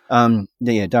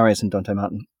 Yeah. Darius and Dante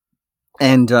Martin.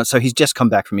 And so he's just come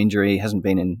back from injury. He hasn't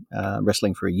been in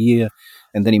wrestling for a year,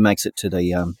 and then he makes it to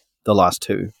the last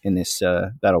two in this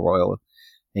battle royal.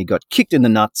 He got kicked in the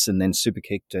nuts and then super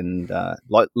kicked and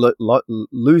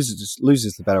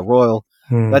loses the battle royal.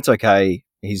 That's okay.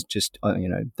 He's just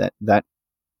that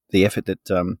the effort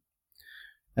that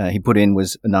he put in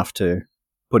was enough to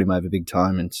put him over big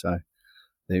time, and so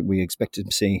we expected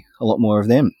to see a lot more of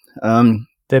them.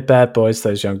 They're bad boys,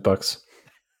 those Young Bucks.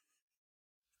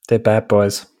 They're bad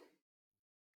boys.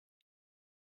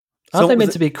 Aren't they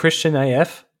meant to be Christian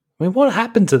AF? I mean, what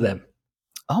happened to them?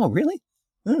 Oh, really?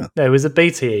 Yeah. It was a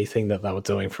BTE thing that they were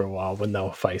doing for a while when they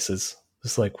were faces.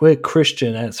 It's like, we're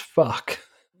Christian as fuck.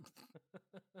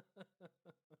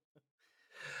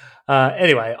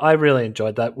 Anyway, I really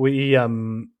enjoyed that. We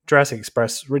Jurassic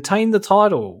Express retained the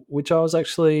title, which I was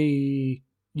actually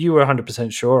you were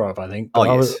 100% sure of, I think. But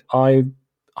yes. I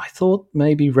thought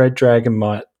maybe Red Dragon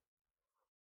might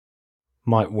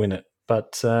win it,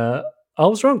 but I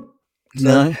was wrong. So,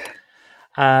 no.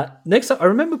 Next up, I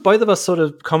remember both of us sort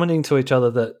of commenting to each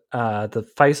other that the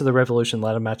Face of the Revolution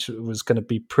ladder match was going to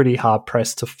be pretty hard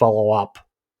pressed to follow up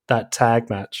that tag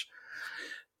match.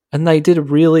 And they did a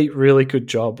really, really good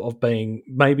job of being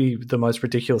maybe the most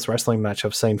ridiculous wrestling match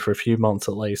I've seen for a few months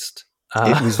at least.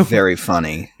 It was very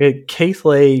funny. Keith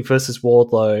Lee versus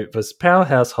Wardlow versus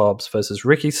Powerhouse Hobbs versus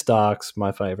Ricky Starks,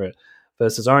 my favorite,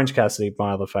 versus Orange Cassidy,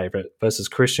 my other favorite, versus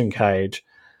Christian Cage,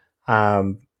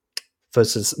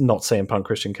 versus not CM Punk,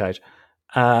 Christian Cage.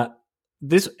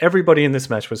 Everybody in this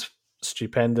match was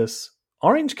stupendous.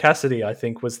 Orange Cassidy, I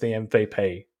think, was the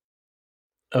MVP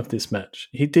of this match.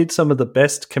 He did some of the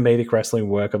best comedic wrestling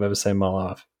work I've ever seen in my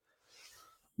life.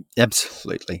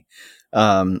 Absolutely.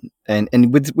 And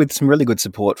with some really good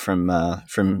support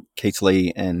from Keith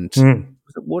Lee and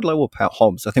was it Wardlow or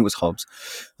Hobbs? I think it was Hobbs.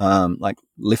 Like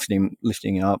lifting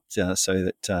him up so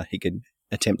that he could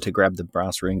attempt to grab the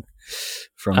brass ring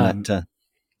from that.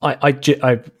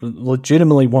 I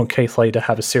legitimately want Keith Lee to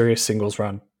have a serious singles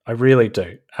run. I really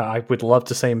do. I would love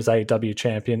to see him as AEW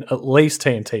champion, at least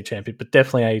TNT champion, but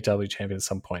definitely AEW champion at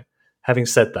some point. Having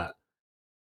said that,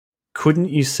 couldn't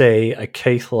you see a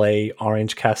Keith Lee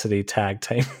Orange Cassidy tag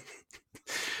team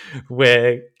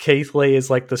where Keith Lee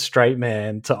is like the straight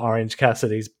man to Orange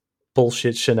Cassidy's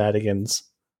bullshit shenanigans?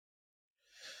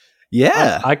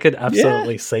 Yeah. I could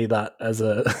absolutely see that as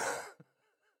a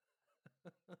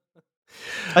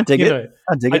I dig it.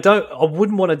 I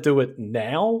wouldn't want to do it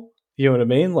now. You know what I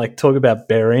mean? Like, talk about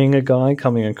burying a guy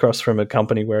coming across from a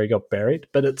company where he got buried.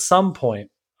 But at some point,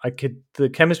 the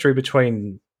chemistry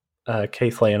between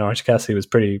Keith Lee and Orange Cassidy was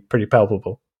pretty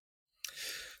palpable.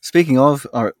 Speaking of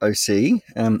OC,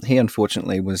 he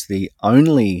unfortunately was the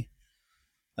only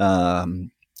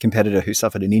competitor who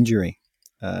suffered an injury.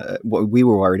 We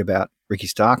were worried about Ricky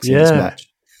Starks in this match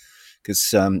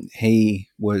because he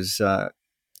was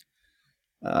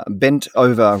bent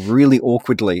over really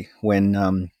awkwardly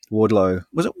when Wardlow,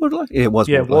 was it Wardlow? Yeah, it was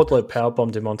Wardlow. Wardlow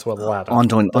powerbombed him onto a ladder.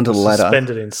 Onto the ladder.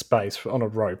 Suspended in space on a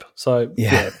rope. So,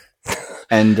 yeah.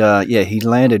 And, he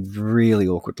landed really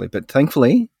awkwardly. But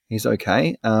thankfully, he's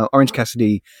okay. Orange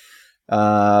Cassidy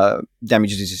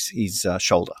damages his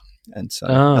shoulder. And so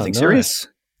nothing serious.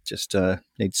 Just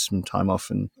needs some time off.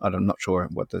 And I'm not sure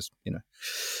what the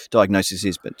diagnosis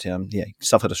is. But, he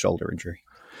suffered a shoulder injury.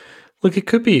 Look, it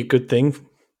could be a good thing.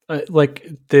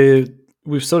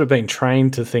 We've sort of been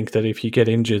trained to think that if you get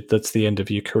injured, that's the end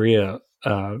of your career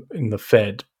in the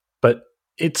Fed. But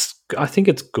I think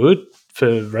it's good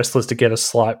for wrestlers to get a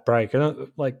slight break.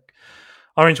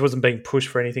 Orange wasn't being pushed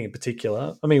for anything in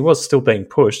particular. I mean, he was still being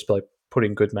pushed, like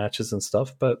putting good matches and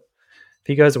stuff. But if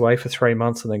he goes away for 3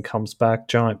 months and then comes back,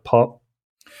 giant pop,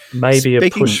 maybe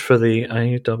a push for the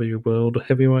AEW World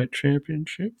Heavyweight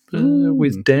Championship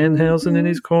with Danhausen in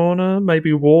his corner.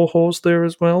 Maybe Warhorse there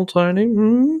as well,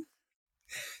 Tony.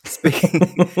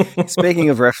 Speaking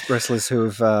of wrestlers who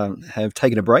have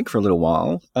taken a break for a little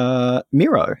while,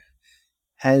 Miro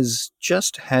has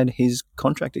just had his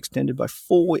contract extended by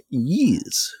 4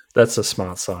 years. That's a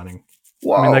smart signing.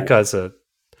 Whoa. I mean, that guy's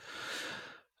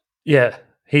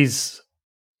he's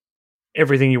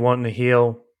everything you want in a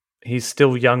heel. He's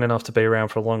still young enough to be around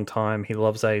for a long time. He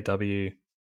loves AEW.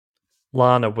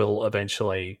 Lana will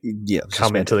eventually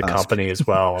come into the company as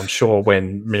well. I'm sure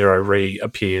when Miro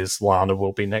reappears, Lana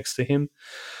will be next to him.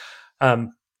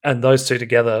 And those two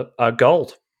together are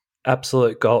gold.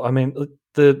 Absolute gold. I mean,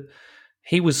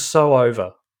 he was so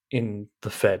over in the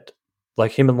Fed.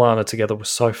 Like, him and Lana together was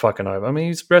so fucking over. I mean,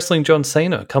 he's wrestling John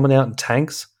Cena, coming out in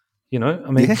tanks, I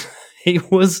mean, he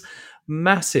was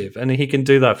massive, and he can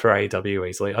do that for AEW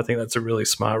easily. I think that's a really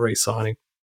smart re-signing.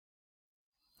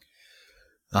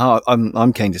 Oh,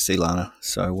 I'm keen to see Lana.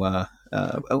 So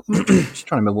I'm just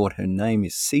trying to remember what her name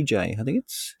is. CJ, I think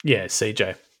it's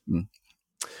CJ.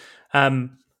 And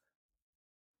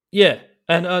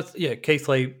Keith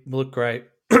Lee looked great.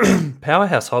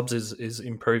 Powerhouse Hobbs is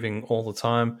improving all the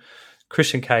time.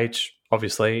 Christian Cage,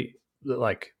 obviously,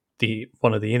 like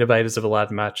one of the innovators of a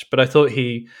ladder match, but I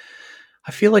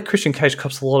feel like Christian Cage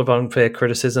cops a lot of unfair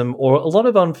criticism, or a lot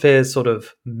of unfair sort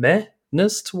of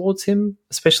meh-ness towards him,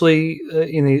 especially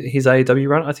in his AEW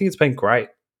run. I think it's been great.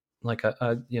 Like,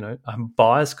 I'm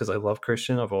biased because I love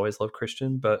Christian. I've always loved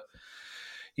Christian, but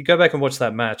you go back and watch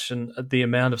that match, and the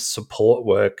amount of support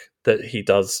work that he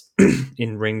does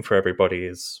in ring for everybody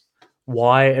is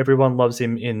why everyone loves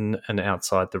him in and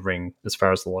outside the ring, as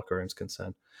far as the locker room's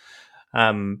concerned.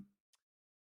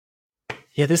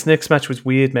 This next match was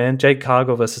weird, man. Jade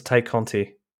Cargill versus Tay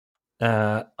Conti.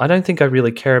 I don't think I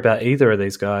really care about either of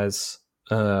these guys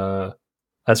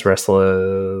as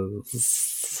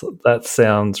wrestlers. That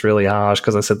sounds really harsh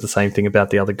because I said the same thing about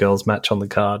the other girls' match on the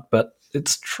card. But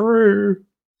It's true.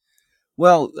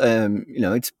 Well,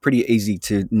 it's pretty easy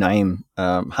to name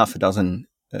half a dozen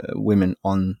women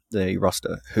on the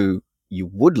roster who you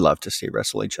would love to see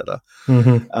wrestle each other.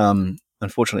 Mm-hmm.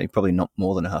 Unfortunately, probably not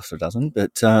more than half a dozen,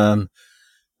 but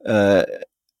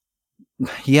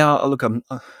yeah. Look,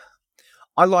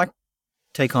 I like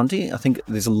Tay Conti. I think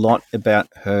there's a lot about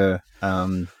her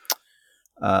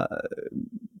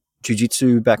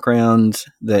jiu-jitsu background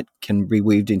that can be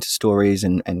weaved into stories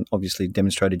and obviously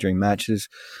demonstrated during matches.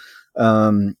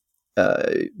 Um,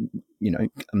 I'm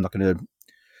not going to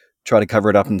try to cover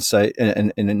it up and say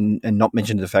and not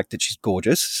mention the fact that she's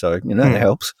gorgeous. So that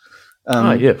helps.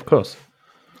 Yeah, of course.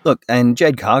 Look, and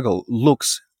Jade Cargill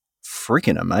looks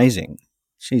freaking amazing.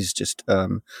 She's just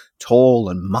tall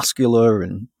and muscular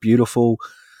and beautiful.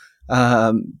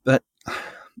 But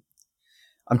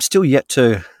I'm still yet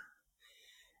to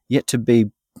be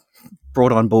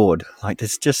brought on board. Like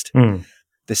there's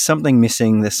something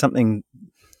missing. There's something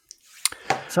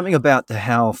about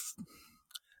how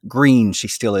green she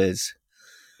still is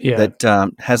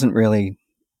that hasn't really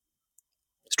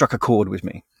struck a chord with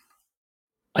me.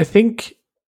 I think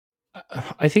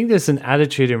there's an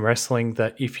attitude in wrestling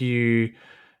that you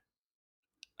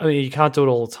can't do it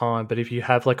all the time, but if you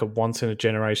have like a once in a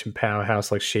generation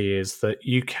powerhouse like she is, that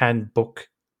you can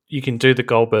do the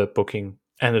Goldberg booking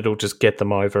and it'll just get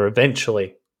them over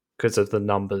eventually because of the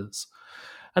numbers.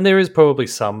 And there is probably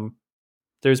something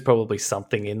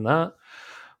in that.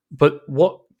 But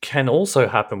what can also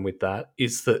happen with that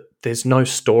is that there's no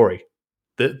story.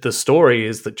 The story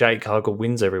is that Jade Cargill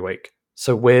wins every week.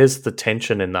 So where's the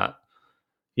tension in that?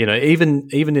 Even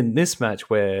in this match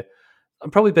where I'm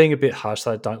probably being a bit harsh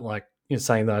that I don't like,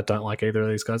 saying that I don't like either of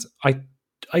these guys. I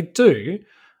do.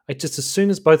 I just, as soon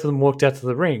as both of them walked out to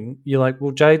the ring, you're like,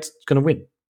 well, Jade's going to win.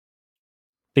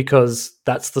 Because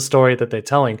that's the story that they're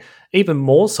telling. Even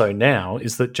more so now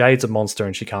is that Jade's a monster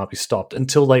and she can't be stopped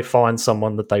until they find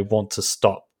someone that they want to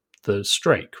stop the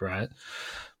streak, right?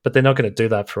 But they're not going to do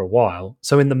that for a while.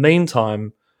 So in the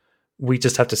meantime, we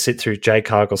just have to sit through Jade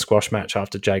Cargill squash match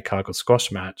after Jade Cargill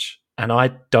squash match. And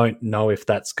I don't know if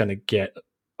that's going to get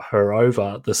her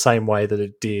over the same way that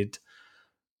it did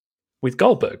with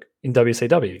Goldberg in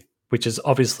WCW, which is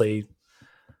obviously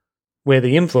where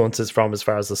the influence is from as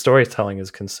far as the storytelling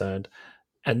is concerned.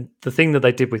 And the thing that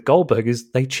they did with Goldberg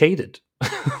is they cheated.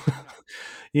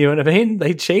 You know what I mean?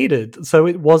 They cheated. So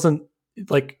it wasn't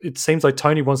like, it seems like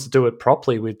Tony wants to do it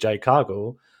properly with Jade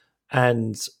Cargill.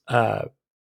 And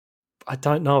I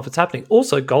don't know if it's happening.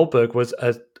 Also, Goldberg was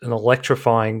an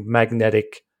electrifying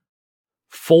magnetic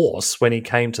force when he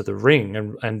came to the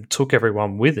ring and took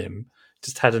everyone with him.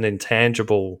 Just had an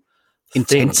intangible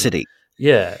intensity. Thing.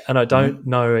 Yeah, and I don't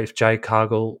know if Jade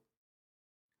Cargill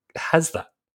has that.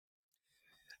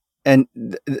 And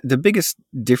the biggest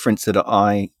difference that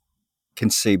I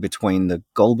can see between the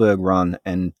Goldberg run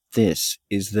and this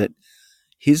is that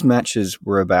his matches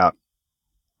were about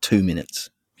 2 minutes.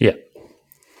 Yeah.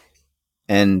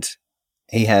 And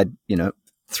he had,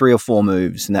 3 or 4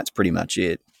 moves, and that's pretty much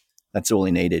it. That's all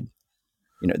he needed.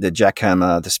 The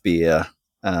jackhammer, the spear,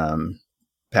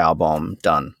 power bomb,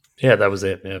 done. Yeah, that was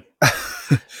it. Yeah.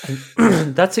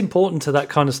 And that's important to that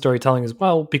kind of storytelling as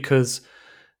well, because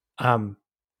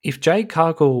if Jade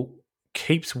Cargill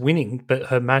keeps winning, but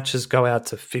her matches go out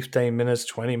to 15 minutes,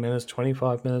 20 minutes,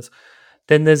 25 minutes,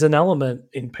 then there's an element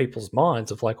in people's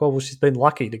minds of like, well, she's been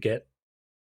lucky to get,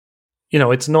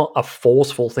 it's not a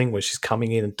forceful thing where she's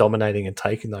coming in and dominating and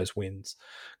taking those wins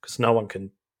because no one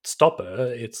can stop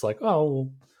her. It's like,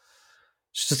 oh,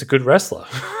 she's just a good wrestler,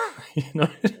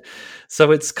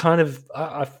 So it's kind of,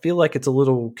 I feel like it's a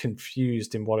little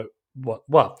confused in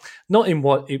not in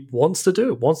what it wants to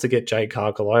do. It wants to get Jade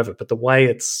Cargill over, but the way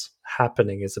it's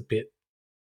happening is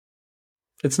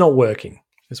it's not working,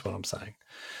 is what I'm saying.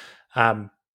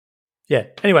 Yeah.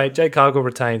 Anyway, Jade Cargill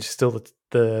retains. She's still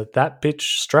the that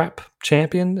bitch strap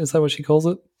champion. Is that what she calls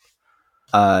it?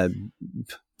 That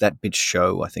bitch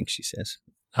show, I think she says.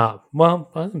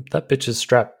 Well, that bitch's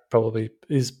strap probably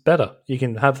is better. You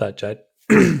can have that, Jade.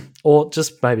 Or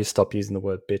just maybe stop using the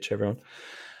word bitch, everyone.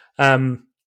 CM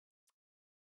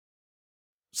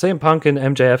Punk and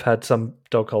MJF had some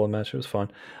dog collar match. It was fine.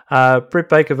 Britt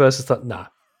Baker versus... Nah.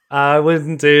 I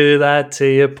wouldn't do that to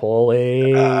you, Paulie.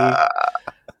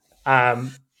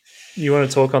 You want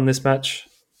to talk on this match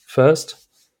first?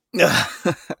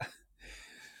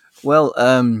 Well,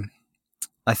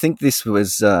 I think this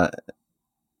was...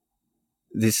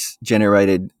 this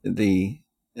generated the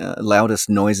loudest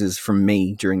noises from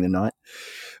me during the night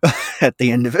at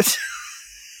the end of it.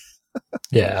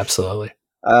 Yeah, absolutely.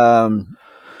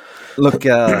 Look,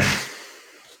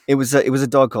 it was a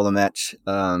dog collar match.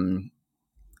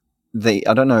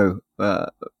 I don't know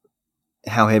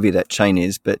how heavy that chain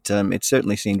is, but it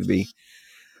certainly seemed to be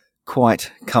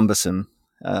quite cumbersome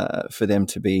for them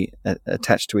to be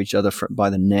attached to each other by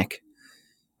the neck,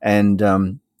 and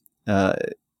uh,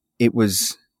 it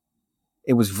was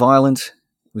violent,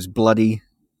 it was bloody,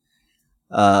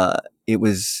 it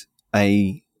was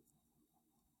a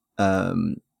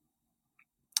um,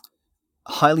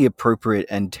 highly appropriate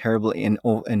and terribly and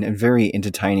a very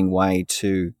entertaining way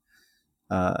to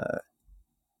uh,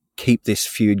 keep this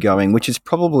feud going, which is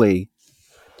probably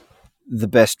the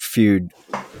best feud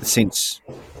since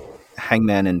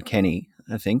Hangman and Kenny,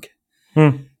 I think,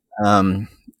 um,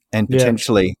 and Yeah.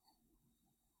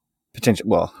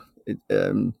 well, it,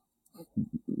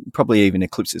 probably even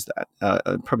eclipses that.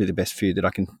 Probably the best feud that I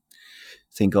can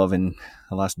think of in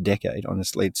the last decade.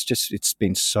 Honestly, it's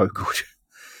been so good.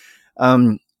 I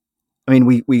mean,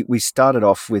 we started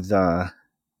off with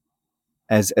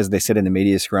as they said in the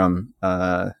media scrum,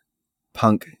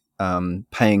 Punk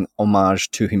paying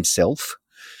homage to himself,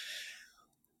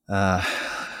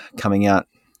 coming out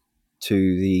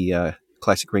to the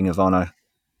classic Ring of Honor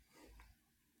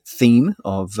theme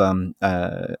of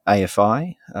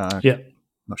AFI. Yeah.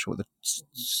 Not sure what the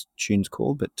tune's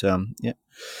called, but yeah,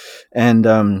 and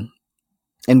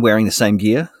wearing the same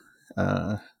gear,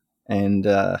 and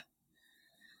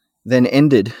then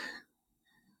ended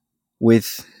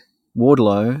with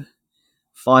Wardlow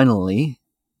finally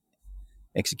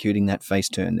executing that face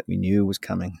turn that we knew was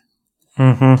coming,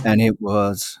 and it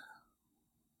was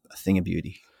a thing of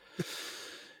beauty.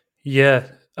 Yeah.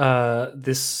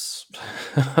 This,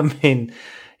 I mean,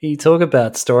 you talk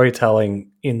about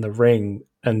storytelling in the ring,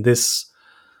 and this,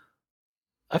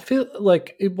 I feel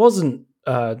like it wasn't.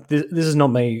 This is not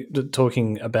me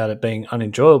talking about it being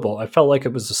unenjoyable. I felt like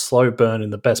it was a slow burn in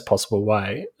the best possible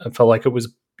way. I felt like it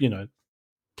was,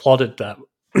 plotted that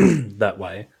that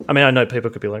way. I mean, I know people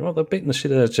could be like, "Well, they're beating the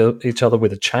shit out of each other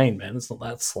with a chain, man. It's not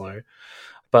that slow."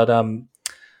 But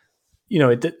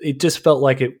it just felt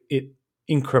like it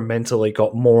incrementally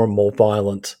got more and more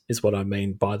violent. Is what I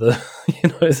mean by the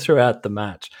throughout the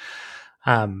match.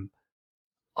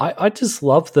 I just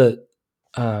love that.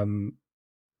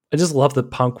 I just love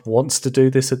that Punk wants to do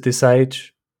this at this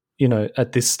age.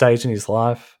 At this stage in his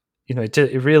life.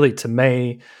 It really, to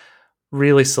me,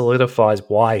 really solidifies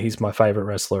why he's my favorite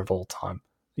wrestler of all time.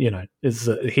 Is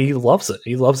that he loves it.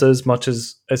 He loves it as much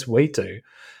as we do.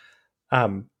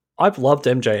 I've loved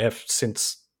MJF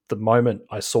since the moment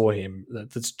I saw him.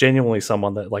 That's genuinely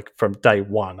someone that, like, from day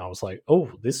one, I was like, oh,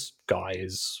 this guy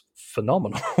is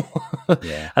phenomenal.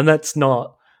 Yeah. And that's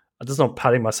not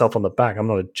patting myself on the back. I'm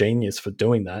not a genius for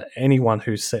doing that. Anyone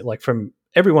who from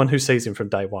everyone who sees him from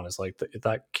day one is like,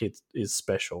 that kid is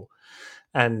special.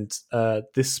 And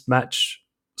this match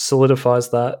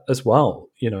solidifies that as well.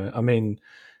 I mean,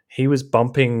 he was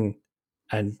bumping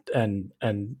and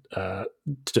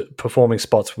performing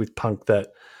spots with Punk that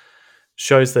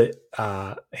shows that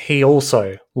he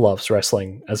also loves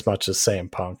wrestling as much as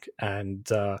CM Punk, and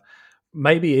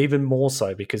maybe even more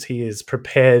so because he is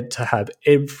prepared to have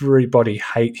everybody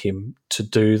hate him to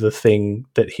do the thing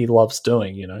that he loves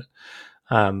doing.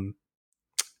 And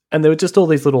there were just all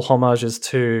these little homages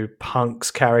to Punk's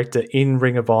character in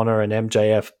Ring of Honor and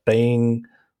MJF being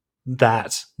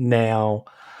that now.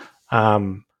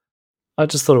 I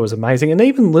just thought it was amazing. And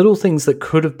even little things that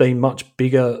could have been much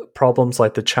bigger problems,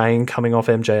 like the chain coming off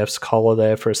MJF's collar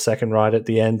there for a second right at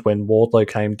the end when Wardlow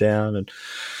came down. And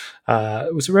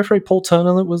it was referee Paul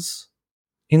Turner that was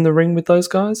in the ring with those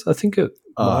guys. I think it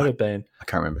might have been. I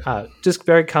can't remember. Just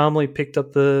very calmly picked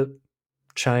up the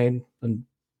chain and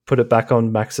put it back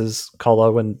on Max's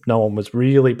collar when no one was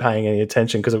really paying any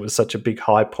attention because it was such a big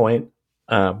high point.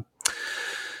 And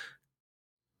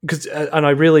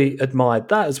I really admired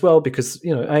that as well because,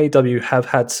 AEW have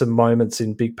had some moments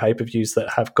in big pay-per-views that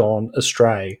have gone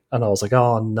astray. And I was like,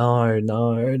 oh, no.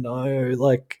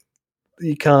 Like,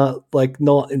 you can't, like,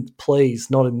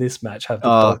 please, not in this match, have the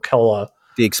dog collar.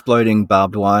 The exploding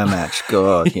barbed wire match.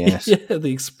 God, yes. Yeah,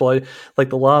 like,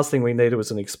 the last thing we needed was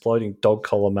an exploding dog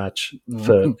collar match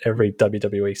for every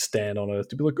WWE stan on earth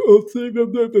to be like, oh,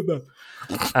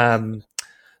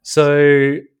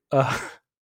 so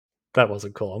that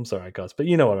wasn't cool. I'm sorry, guys, but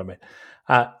you know what I mean.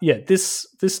 Yeah, this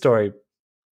story,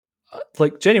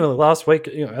 like, genuinely, last week,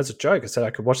 as a joke, I said I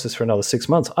could watch this for another 6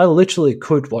 months. I literally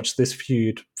could watch this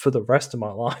feud for the rest of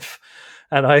my life.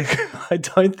 And I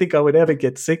don't think I would ever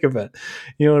get sick of it.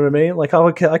 You know what I mean? Like,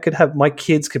 I could have my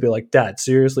kids could be like, Dad,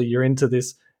 seriously, you're into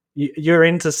this? You're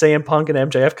into CM Punk and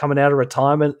MJF coming out of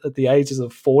retirement at the ages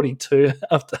of 42,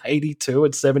 up to 82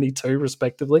 and 72,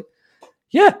 respectively?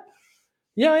 Yeah,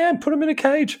 I am. Put them in a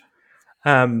cage.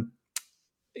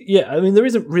 yeah, I mean, there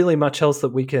isn't really much else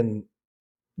that we can.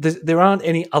 There aren't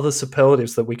any other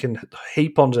superlatives that we can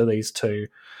heap onto these two.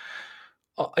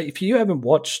 If you haven't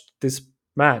watched this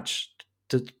match,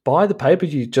 to buy the pay per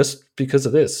view just because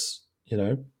of this. You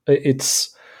know,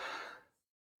 it's.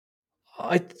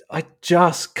 I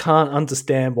just can't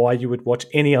understand why you would watch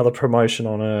any other promotion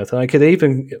on earth. And I could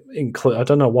even include, I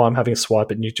don't know why I'm having a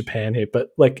swipe at New Japan here, but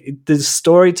like the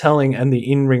storytelling and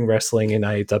the in-ring wrestling in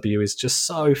AEW is just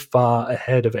so far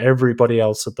ahead of everybody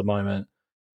else at the moment.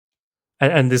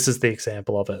 And this is the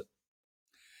example of it.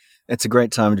 It's a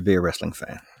great time to be a wrestling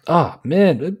fan. Oh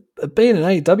man, being an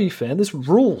AEW fan, this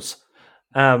rules.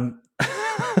 I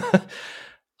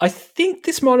think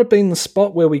this might have been the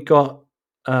spot where we got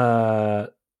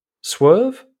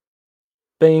Swerve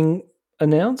being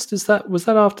announced. Was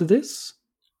that after this?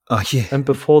 Oh yeah, and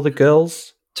before the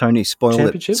girls' Tony spoiled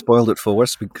it for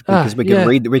us because we could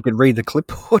read the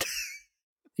clipboard.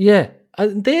 Yeah,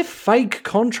 they're fake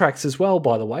contracts as well.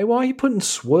 By the way, why are you putting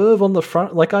Swerve on the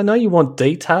front? Like, I know you want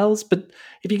details, but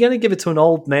if you're going to give it to an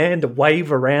old man to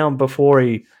wave around before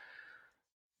he,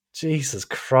 Jesus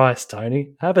Christ,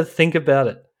 Tony, have a think about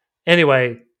it.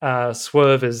 Anyway,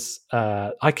 Swerve is.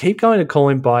 I keep going to call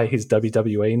him by his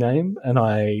WWE name, and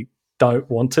I don't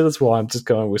want to. That's why I'm just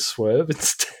going with Swerve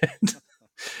instead.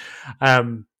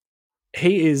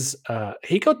 He is.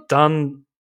 He got done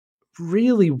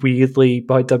really weirdly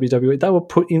by WWE. They were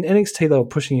put in NXT. They were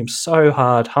pushing him so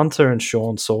hard. Hunter and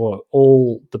Sean saw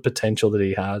all the potential that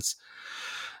he has.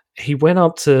 He went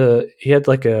up to. He had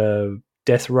like a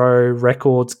Death Row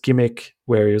Records gimmick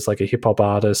where he was like a hip hop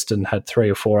artist and had 3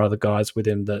 or 4 other guys with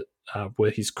him that were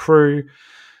his crew,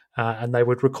 and they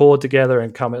would record together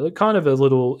and come. Kind of a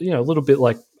little bit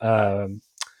like the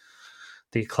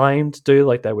Acclaimed do.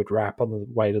 Like they would rap on the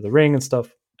way to the ring and stuff,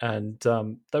 and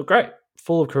they were great,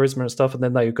 full of charisma and stuff. And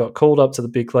then they got called up to the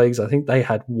big leagues. I think they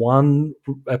had 1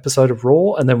 episode of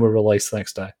Raw and then were released the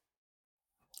next day.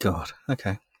 God,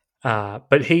 okay.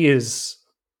 But he is.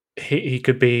 He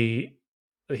could be.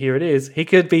 Here it is. He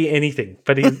could be anything,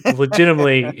 but he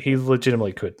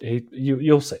legitimately could.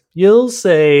 You'll see. You'll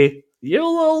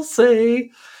all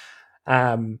see.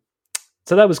 So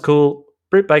that was cool.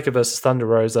 Britt Baker versus Thunder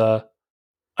Rosa.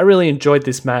 I really enjoyed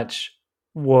this match.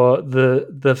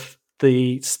 The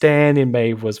stan in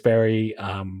me was very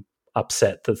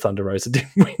upset that Thunder Rosa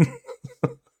didn't win.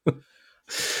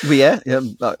 Well, yeah,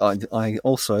 I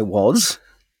also was,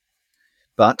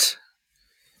 but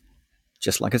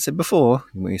just like I said before,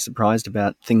 we're surprised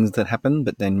about things that happen,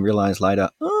 but then realize later,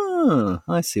 oh,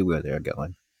 I see where they're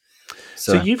going.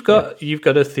 So you've got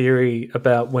a theory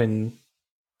about when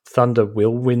Thunder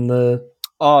will win the.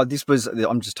 Oh, I'm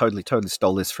just totally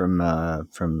stole this from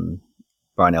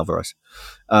Brian Alvarez.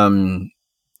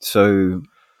 So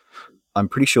I'm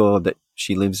pretty sure that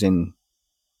she lives in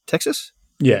Texas.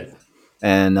 Yeah.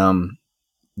 And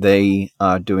they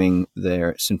are doing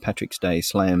their St. Patrick's Day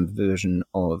Slam version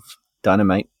of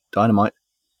Dynamite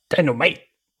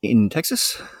in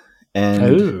Texas.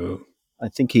 And I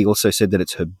think he also said that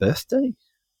it's her birthday.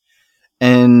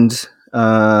 And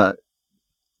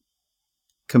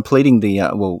continuing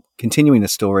the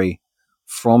story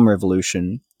from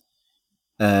Revolution,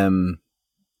 the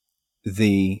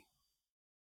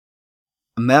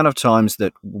amount of times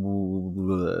that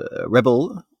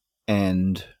Rebel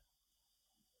and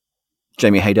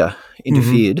Jamie Hayter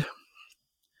interfered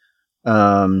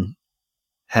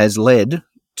has led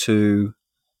to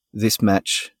this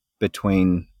match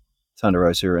between Thunder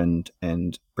Rosa and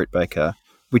Britt Baker,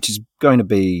 which is going to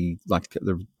be like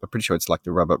I'm pretty sure it's like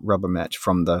the rubber match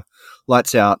from the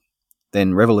Lights Out,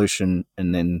 then Revolution,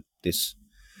 and then this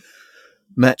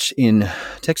match in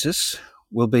Texas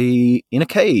will be in a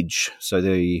cage, so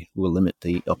they will limit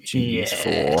the opportunities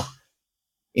for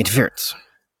interference.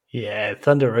 Yeah,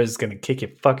 Thunder Rosa is going to kick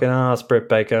your fucking ass, Britt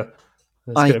Baker.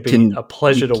 It's going to be a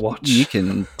pleasure to watch. You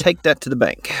can take that to the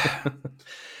bank.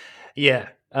 Yeah,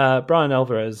 Brian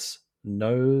Alvarez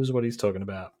knows what he's talking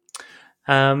about.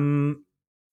 A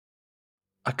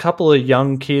couple of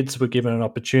young kids were given an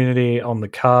opportunity on the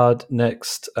card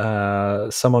next.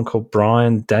 Someone called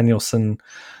Brian Danielson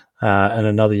and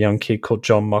another young kid called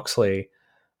John Moxley.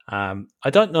 I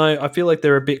don't know. I feel like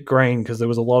they're a bit green because there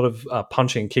was a lot of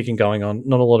punching and kicking going on,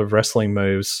 not a lot of wrestling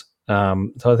moves.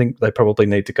 So I think they probably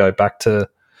need to go back to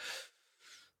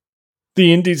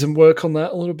the indies and work on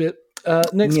that a little bit.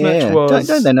 Next match was...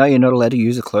 Don't they know you're not allowed to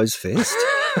use a closed fist?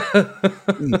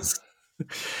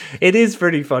 It is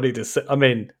pretty funny to see. I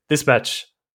mean, this match,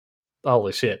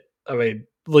 holy shit. I mean,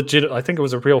 legit, I think it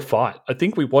was a real fight. I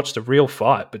think we watched a real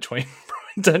fight between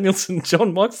Brian Danielson and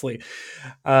John Moxley.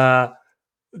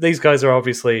 These guys are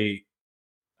obviously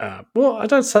well, I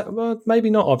don't say, well, maybe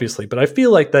not obviously, but I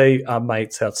feel like they are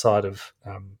mates outside of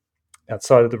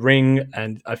the ring,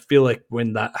 and I feel like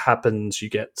when that happens, you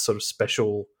get sort of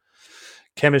special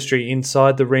chemistry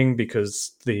inside the ring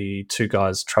because the two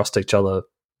guys trust each other,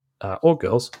 or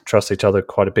girls trust each other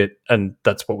quite a bit, and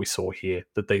that's what we saw here.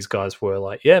 That these guys were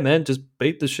like, "Yeah, man, just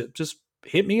beat the shit, just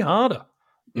hit me harder."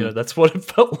 That's what it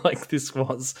felt like this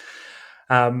was.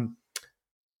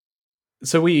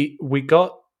 So we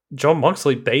got John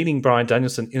Moxley beating Bryan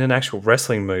Danielson in an actual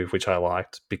wrestling move, which I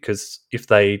liked, because if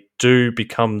they do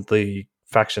become the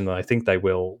faction that I think they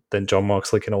will, then John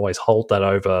Moxley can always hold that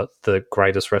over the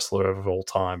greatest wrestler of all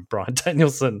time, Bryan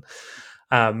Danielson.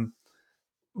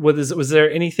 Was there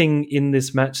anything in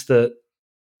this match that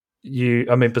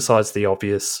besides the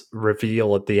obvious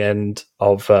reveal at the end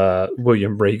of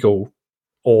William Regal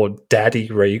or Daddy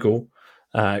Regal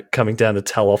coming down to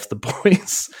tell off the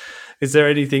boys, is there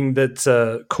anything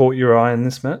that caught your eye in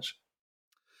this match?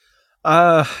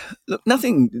 Look,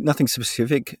 nothing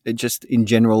specific. It just in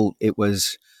general, it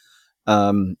was,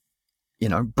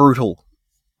 brutal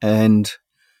and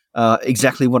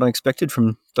exactly what I expected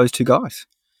from those two guys.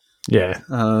 Yeah,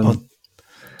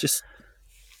 just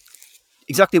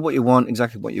exactly what you want,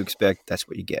 exactly what you expect. That's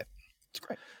what you get. It's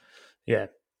great. Yeah.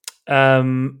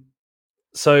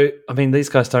 So, these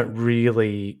guys don't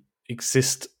really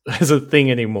exist as a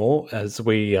thing anymore, as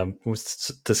we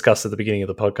discussed at the beginning of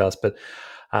the podcast. But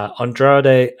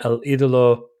Andrade, El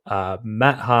Idolo,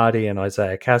 Matt Hardy, and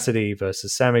Isaiah Cassidy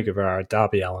versus Sammy Guevara,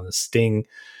 Darby Allin, and Sting.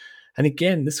 And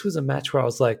again, this was a match where I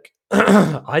was like,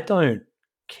 I don't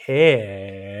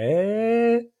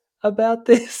care about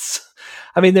this.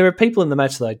 There are people in the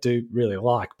match that I do really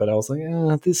like, but I was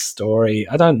like, this story,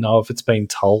 I don't know if it's been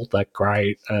told that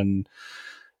great, and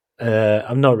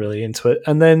I'm not really into it.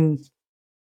 And then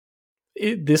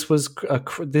this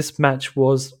match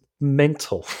was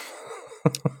mental.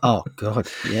 Oh God,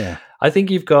 yeah. I think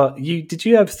did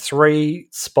you have 3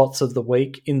 spots of the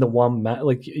week in the one match?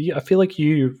 Like, I feel like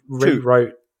you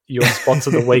rewrote your spots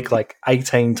of the week like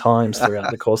 18 times throughout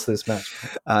the course of this match.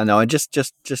 No, I just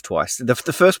twice. The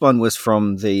first one was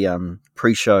from the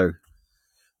pre-show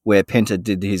where Penta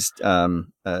did his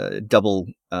double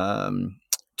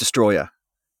destroyer,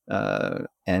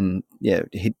 and yeah,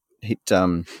 hit.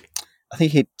 I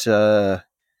think hit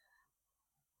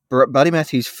Buddy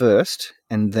Matthews first,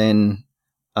 and then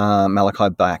Malachi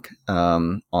Black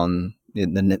on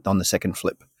the second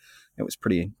flip. It was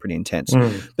pretty intense.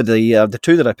 But the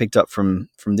two that I picked up from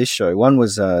this show, one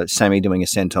was Sammy doing a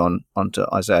senton onto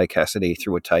Isaiah Cassidy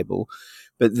through a table,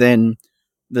 but then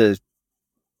the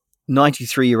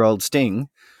 93-year-old Sting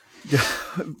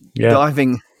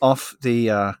diving off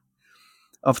the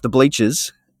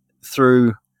bleachers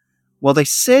through. Well, they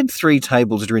said 3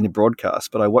 tables during the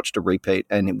broadcast, but I watched a repeat,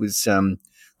 and it was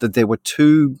that there were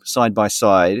 2 side by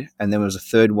side, and there was a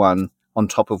third one on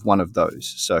top of one of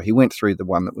those. So he went through the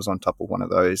one that was on top of one of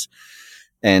those,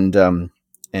 and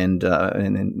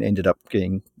ended up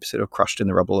getting sort of crushed in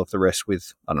the rubble of the rest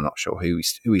with, I'm not sure who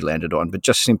he landed on, but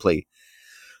just simply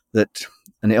that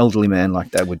an elderly man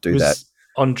like that would do that.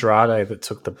 Andrade that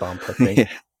took the bump, I think. Yeah.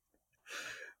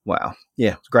 Wow.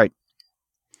 Yeah, it's great.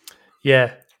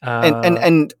 Yeah.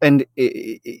 And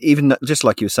even just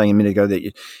like you were saying a minute ago that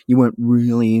you weren't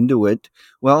really into it.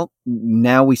 Well,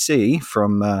 now we see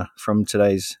from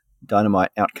today's Dynamite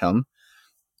outcome,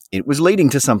 it was leading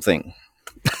to something.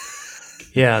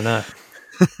 Yeah, I know.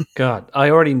 God, I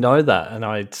already know that, and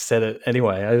I said it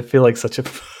anyway. I feel like such a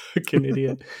fucking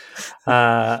idiot.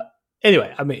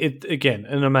 Anyway, again,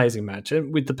 an amazing match,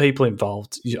 and with the people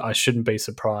involved, I shouldn't be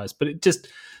surprised. But it just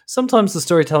sometimes the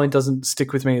storytelling doesn't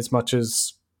stick with me as much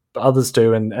as others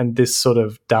do, and this sort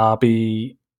of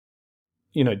Darby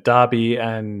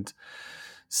and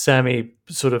Sammy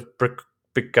sort of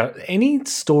any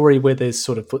story where there's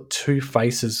sort of 2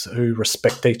 faces who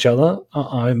respect each other,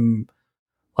 I'm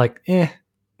like, I'm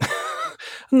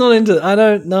not into. I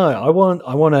don't know. I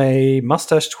want a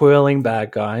mustache twirling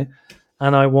bad guy,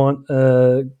 and I want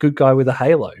a good guy with a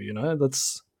halo.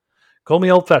 That's, call me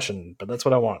old fashioned, but that's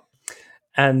what I want.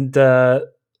 And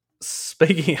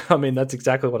speaking, that's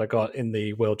exactly what I got in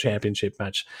the World Championship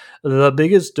match. The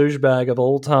biggest douchebag of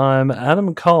all time,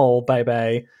 Adam Cole,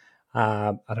 baby.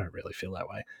 I don't really feel that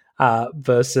way.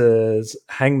 Versus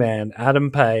Hangman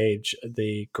Adam Page,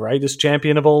 the greatest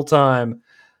champion of all time,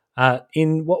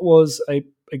 in what was a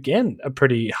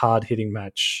pretty hard hitting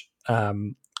match.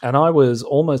 And I was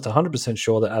almost 100%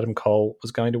 sure that Adam Cole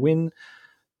was going to win.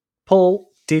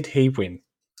 Paul, did he win?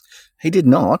 He did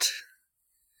not.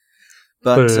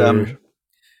 But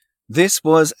this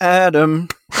was Adam.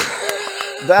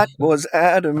 That was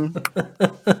Adam.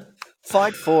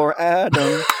 Fight for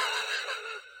Adam.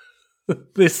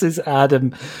 This is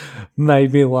Adam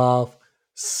made me laugh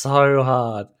so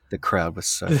hard. The crowd was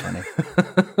so funny.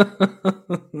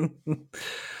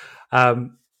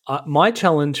 My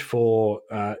challenge for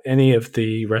any of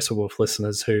the WrestleWolf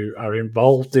listeners who are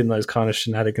involved in those kind of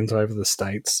shenanigans over the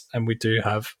States, and we do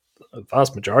have a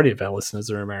vast majority of our listeners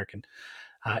are American,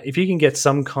 if you can get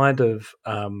some kind of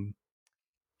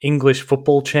English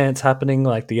football chants happening,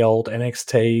 like the old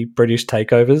NXT British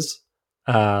takeovers,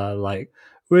 like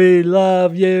 "We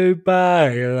love you,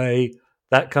 Bailey,"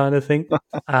 that kind of thing.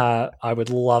 I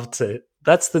would love to.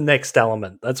 That's the next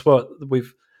element. That's what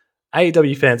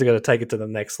AEW fans are going to take it to the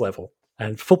next level.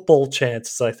 And football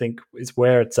chants, I think, is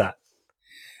where it's at.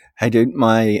 Hey, dude,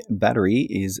 my battery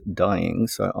is dying,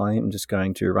 so I am just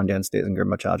going to run downstairs and grab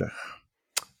my charger.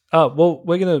 Oh, well,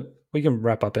 we can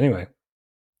wrap up anyway.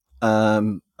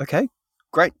 Okay,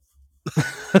 great.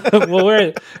 Well,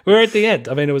 we're at the end.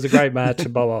 I mean, it was a great match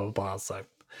and blah, blah, blah, blah. So,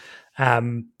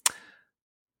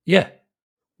 yeah,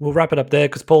 we'll wrap it up there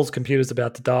because Paul's computer's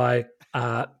about to die.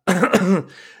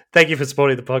 Thank you for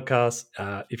supporting the podcast.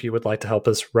 If you would like to help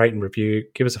us rate and review,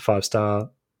 give us a 5-star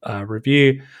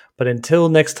review. But until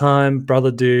next time,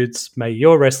 brother dudes, may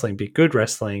your wrestling be good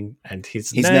wrestling. And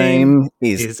his name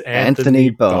is Anthony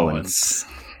Bowens.